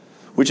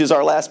 which is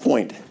our last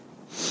point.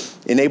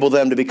 Enable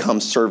them to become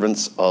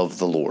servants of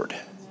the Lord.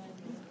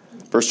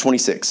 Verse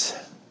 26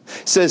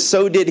 says,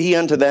 so did he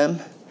unto them,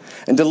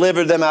 and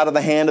delivered them out of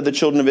the hand of the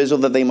children of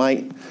Israel, that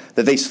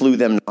they slew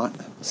them not,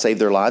 save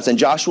their lives. And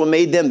Joshua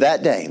made them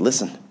that day,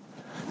 listen,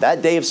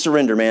 that day of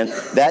surrender, man,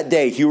 that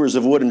day, hewers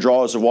of wood and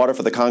drawers of water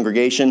for the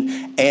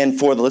congregation, and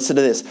for the, listen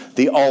to this,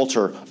 the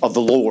altar of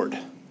the Lord.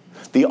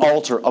 The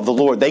altar of the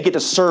Lord. They get to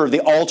serve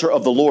the altar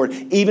of the Lord,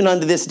 even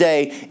unto this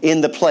day,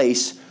 in the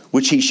place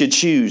which he should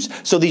choose.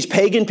 So these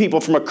pagan people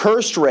from a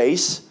cursed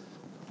race,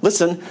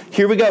 listen,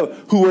 here we go,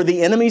 who were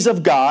the enemies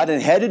of God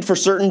and headed for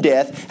certain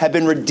death, have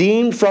been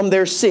redeemed from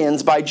their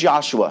sins by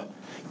Joshua,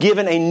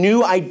 given a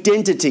new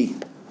identity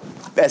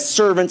as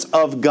servants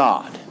of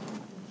God.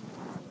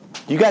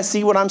 You guys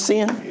see what I'm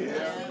seeing?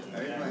 Yeah.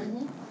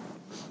 Amen.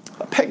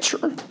 A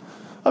picture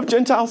of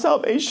Gentile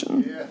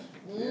salvation. Yes.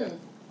 Yes.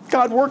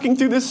 God working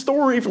through this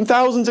story from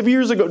thousands of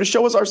years ago to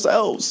show us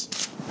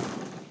ourselves.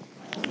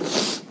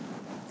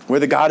 Where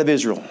the God of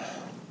Israel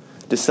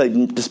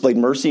displayed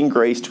mercy and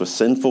grace to a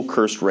sinful,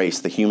 cursed race,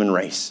 the human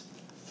race,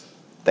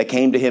 that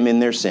came to him in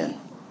their sin,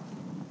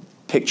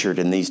 pictured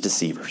in these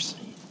deceivers,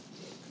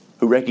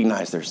 who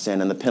recognized their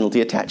sin and the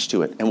penalty attached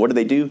to it. And what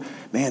do?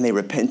 Man, they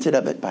repented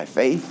of it by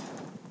faith.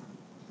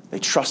 They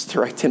trust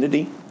their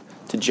identity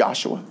to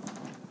Joshua,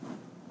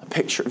 a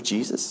picture of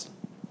Jesus.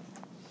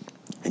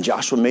 And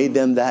Joshua made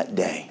them that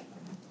day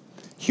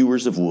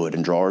hewers of wood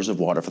and drawers of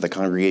water for the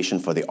congregation,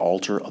 for the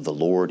altar of the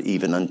Lord,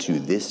 even unto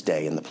this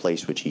day, in the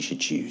place which he should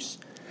choose,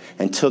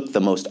 and took the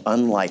most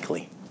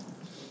unlikely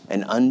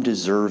and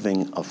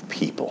undeserving of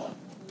people.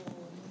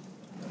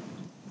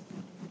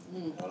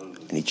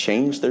 And he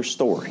changed their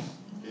story,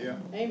 Yeah.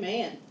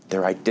 Amen.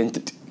 their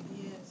identity,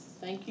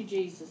 Thank you,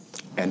 Jesus.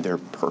 and their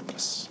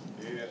purpose.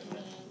 Yes.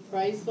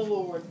 Praise the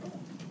Lord.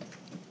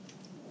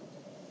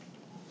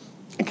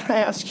 And can I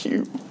ask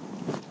you,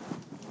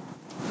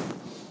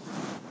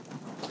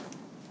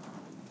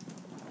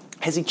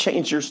 has he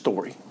changed your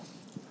story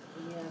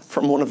Yes.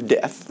 from one of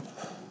death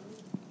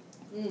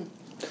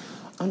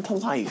unto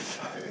life?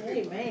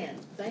 Amen.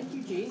 Thank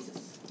you,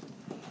 Jesus.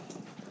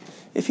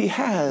 If he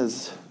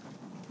has,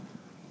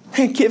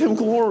 man, give him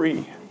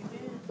glory.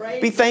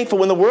 Praise Be thankful.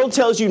 When the world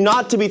tells you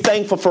not to be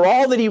thankful for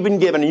all that you've been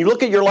given, and you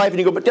look at your life and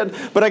you go,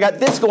 but I got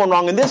this going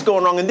wrong, and this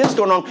going wrong, and this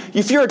going wrong.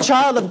 If you're a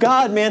child of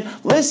God, man,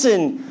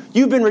 listen,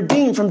 you've been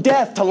redeemed from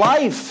death to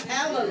life.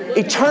 Hallelujah.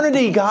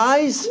 Eternity,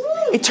 guys.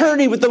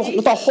 Eternity with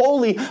the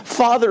Holy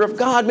Father of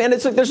God, man.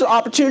 It's like there's an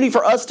opportunity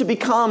for us to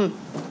become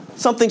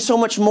something so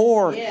much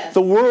more. Yes.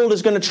 The world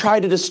is going to try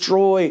to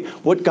destroy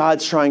what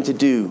God's trying to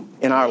do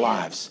in our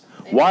lives.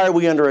 Why are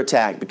we under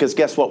attack? Because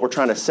guess what? We're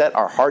trying to set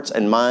our hearts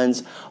and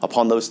minds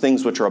upon those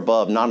things which are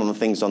above, not on the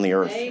things on the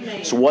earth.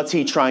 Amen. So what's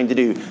he trying to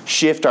do?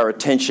 Shift our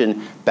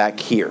attention back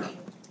here.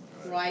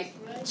 Right.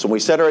 So when we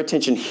set our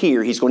attention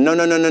here, he's going,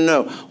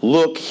 no.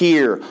 Look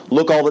here.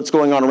 Look all that's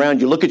going on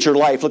around you. Look at your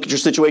life. Look at your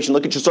situation.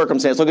 Look at your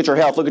circumstance. Look at your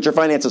health. Look at your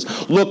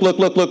finances.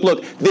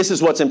 Look. This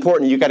is what's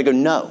important. You got to go,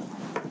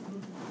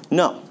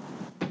 no.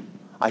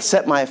 I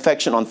set my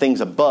affection on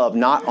things above,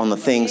 not on the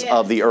things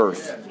of the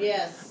earth.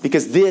 Yes.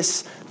 Because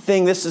this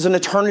is an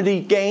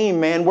eternity game,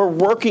 man. We're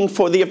working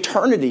for the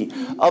eternity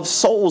of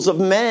souls, of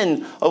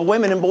men, of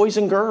women, and boys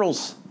and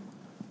girls.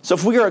 So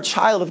if we are a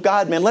child of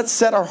God, man, let's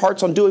set our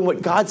hearts on doing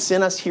what God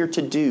sent us here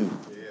to do.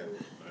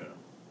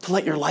 To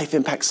let your life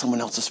impact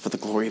someone else's for the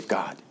glory of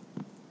God.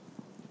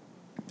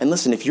 And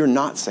listen, if you're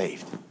not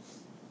saved,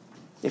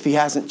 if he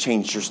hasn't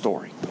changed your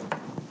story,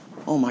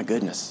 oh my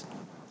goodness.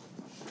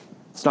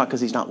 It's not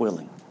because he's not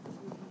willing.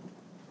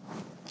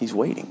 He's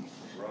waiting.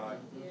 Right.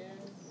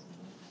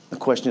 The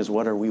question is,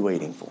 what are we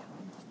waiting for?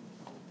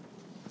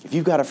 If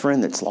you've got a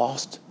friend that's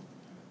lost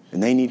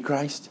and they need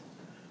Christ,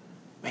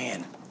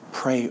 man,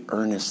 pray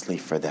earnestly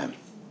for them.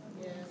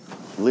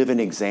 Live an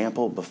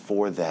example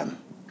before them.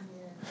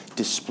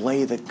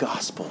 Display the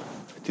gospel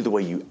through the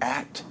way you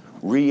act,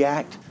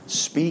 react,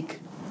 speak,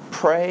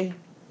 pray,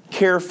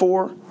 care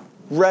for,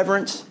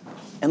 reverence,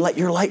 and let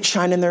your light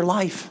shine in their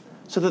life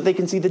so that they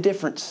can see the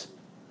difference.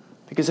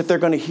 Because if they're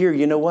going to hear,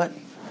 you know what?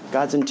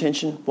 God's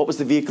intention, what was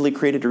the vehicle he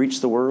created to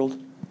reach the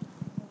world?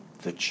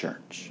 The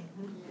church.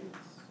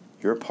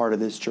 You're a part of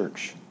this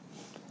church.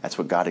 That's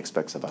what God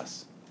expects of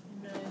us.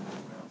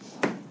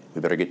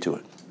 We better get to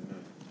it.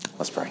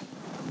 Let's pray.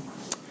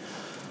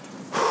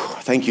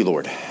 Thank you,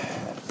 Lord.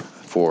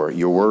 for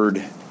your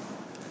word.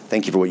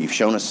 Thank you for what you've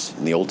shown us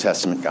in the Old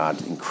Testament,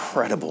 God.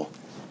 Incredible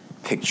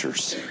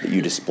pictures that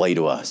you display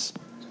to us.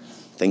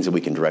 Things that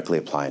we can directly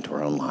apply into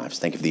our own lives.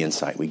 Thank you for the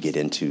insight we get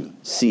into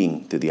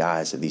seeing through the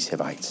eyes of these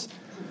Hivites,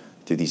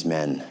 through these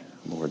men,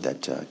 Lord,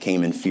 that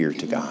came in fear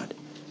to God.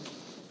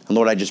 And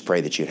Lord, I just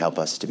pray that you'd help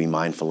us to be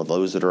mindful of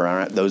those that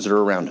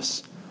are around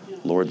us.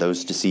 Lord,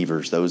 those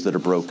deceivers, those that are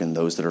broken,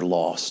 those that are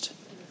lost,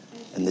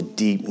 and the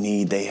deep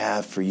need they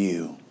have for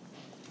you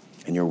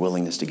and your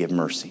willingness to give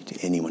mercy to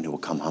anyone who will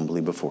come humbly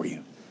before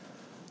you.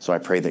 So I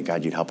pray that,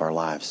 God, you'd help our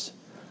lives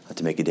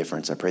to make a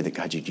difference. I pray that,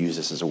 God, you'd use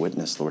us as a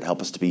witness. Lord, help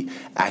us to be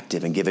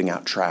active in giving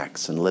out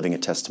tracts and living a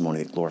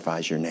testimony that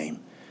glorifies your name.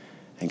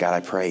 And God,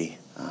 I pray,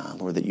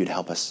 Lord, that you'd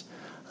help us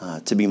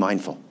to be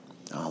mindful,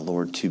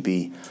 Lord, to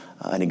be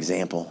an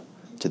example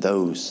to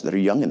those that are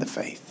young in the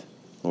faith,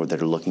 Lord,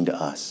 that are looking to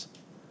us.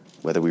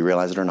 Whether we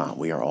realize it or not,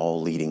 we are all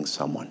leading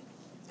someone.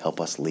 Help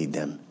us lead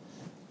them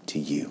to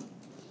you.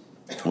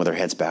 And with our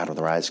heads bowed, with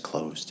our eyes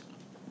closed.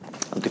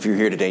 Look, if you're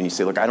here today and you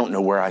say, look, I don't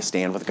know where I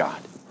stand with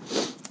God.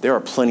 There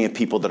are plenty of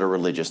people that are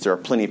religious. There are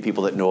plenty of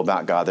people that know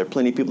about God. There are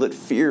plenty of people that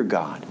fear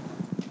God.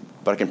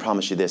 But I can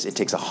promise you this, it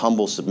takes a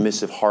humble,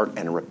 submissive heart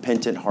and a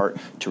repentant heart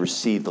to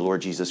receive the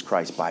Lord Jesus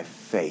Christ by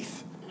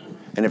faith.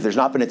 And if there's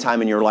not been a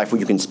time in your life where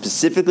you can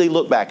specifically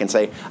look back and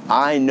say,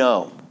 I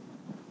know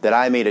that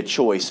I made a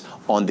choice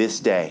on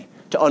this day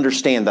to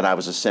understand that I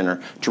was a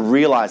sinner, to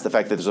realize the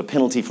fact that there's a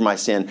penalty for my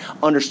sin,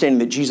 understanding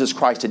that Jesus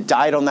Christ had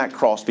died on that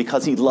cross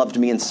because he loved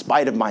me in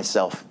spite of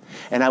myself.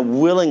 And I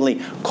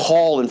willingly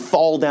call and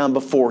fall down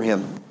before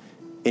him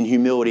in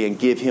humility and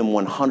give him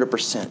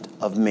 100%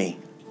 of me.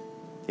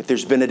 If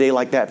there's been a day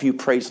like that for you,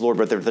 praise the Lord.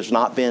 But if there's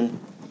not been,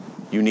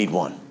 you need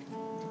one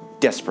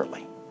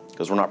desperately,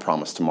 because we're not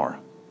promised tomorrow.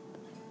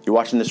 You're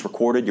watching this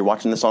recorded, you're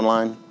watching this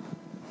online.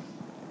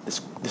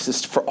 This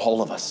is for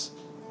all of us.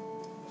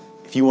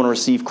 If you want to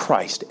receive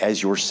Christ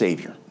as your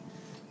Savior,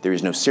 there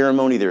is no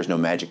ceremony, there is no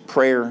magic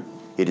prayer.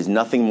 It is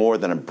nothing more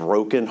than a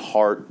broken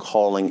heart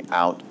calling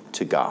out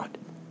to God.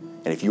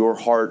 And if your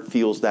heart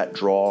feels that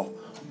draw,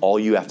 all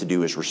you have to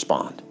do is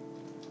respond.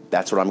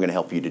 That's what I'm going to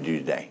help you to do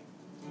today.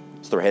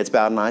 So their heads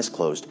bowed and eyes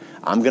closed.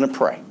 I'm going to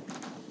pray.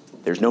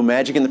 There's no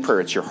magic in the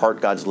prayer. It's your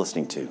heart God's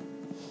listening to.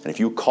 And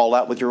if you call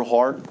out with your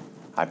heart,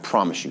 I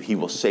promise you, he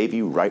will save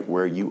you right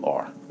where you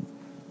are.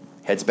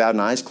 Heads bowed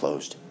and eyes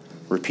closed.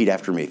 Repeat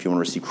after me if you want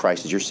to receive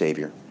Christ as your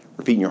Savior.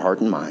 Repeat in your heart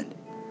and mind.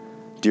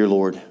 Dear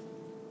Lord,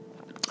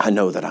 I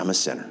know that I'm a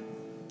sinner,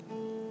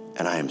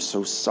 and I am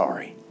so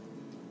sorry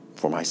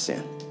for my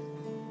sin.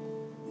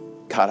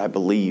 God, I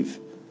believe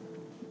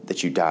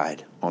that you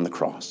died on the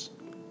cross,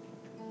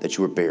 that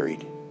you were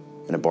buried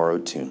in a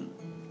borrowed tomb.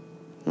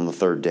 On the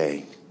third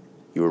day,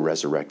 you were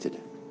resurrected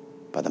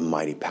by the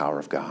mighty power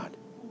of God.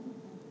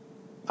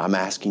 I'm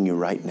asking you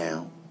right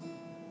now,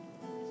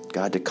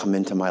 God, to come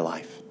into my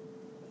life.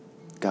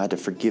 God, to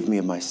forgive me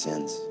of my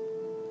sins,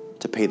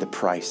 to pay the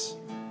price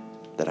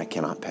that I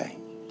cannot pay.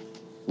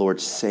 Lord,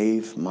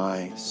 save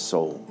my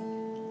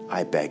soul,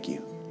 I beg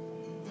you.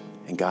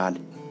 And God,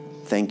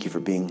 thank you for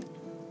being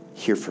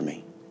here for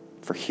me,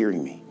 for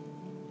hearing me,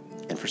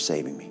 and for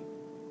saving me.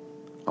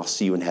 I'll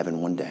see you in heaven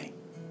one day.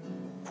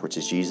 For it's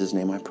in Jesus'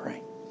 name I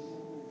pray.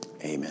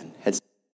 Amen. Heads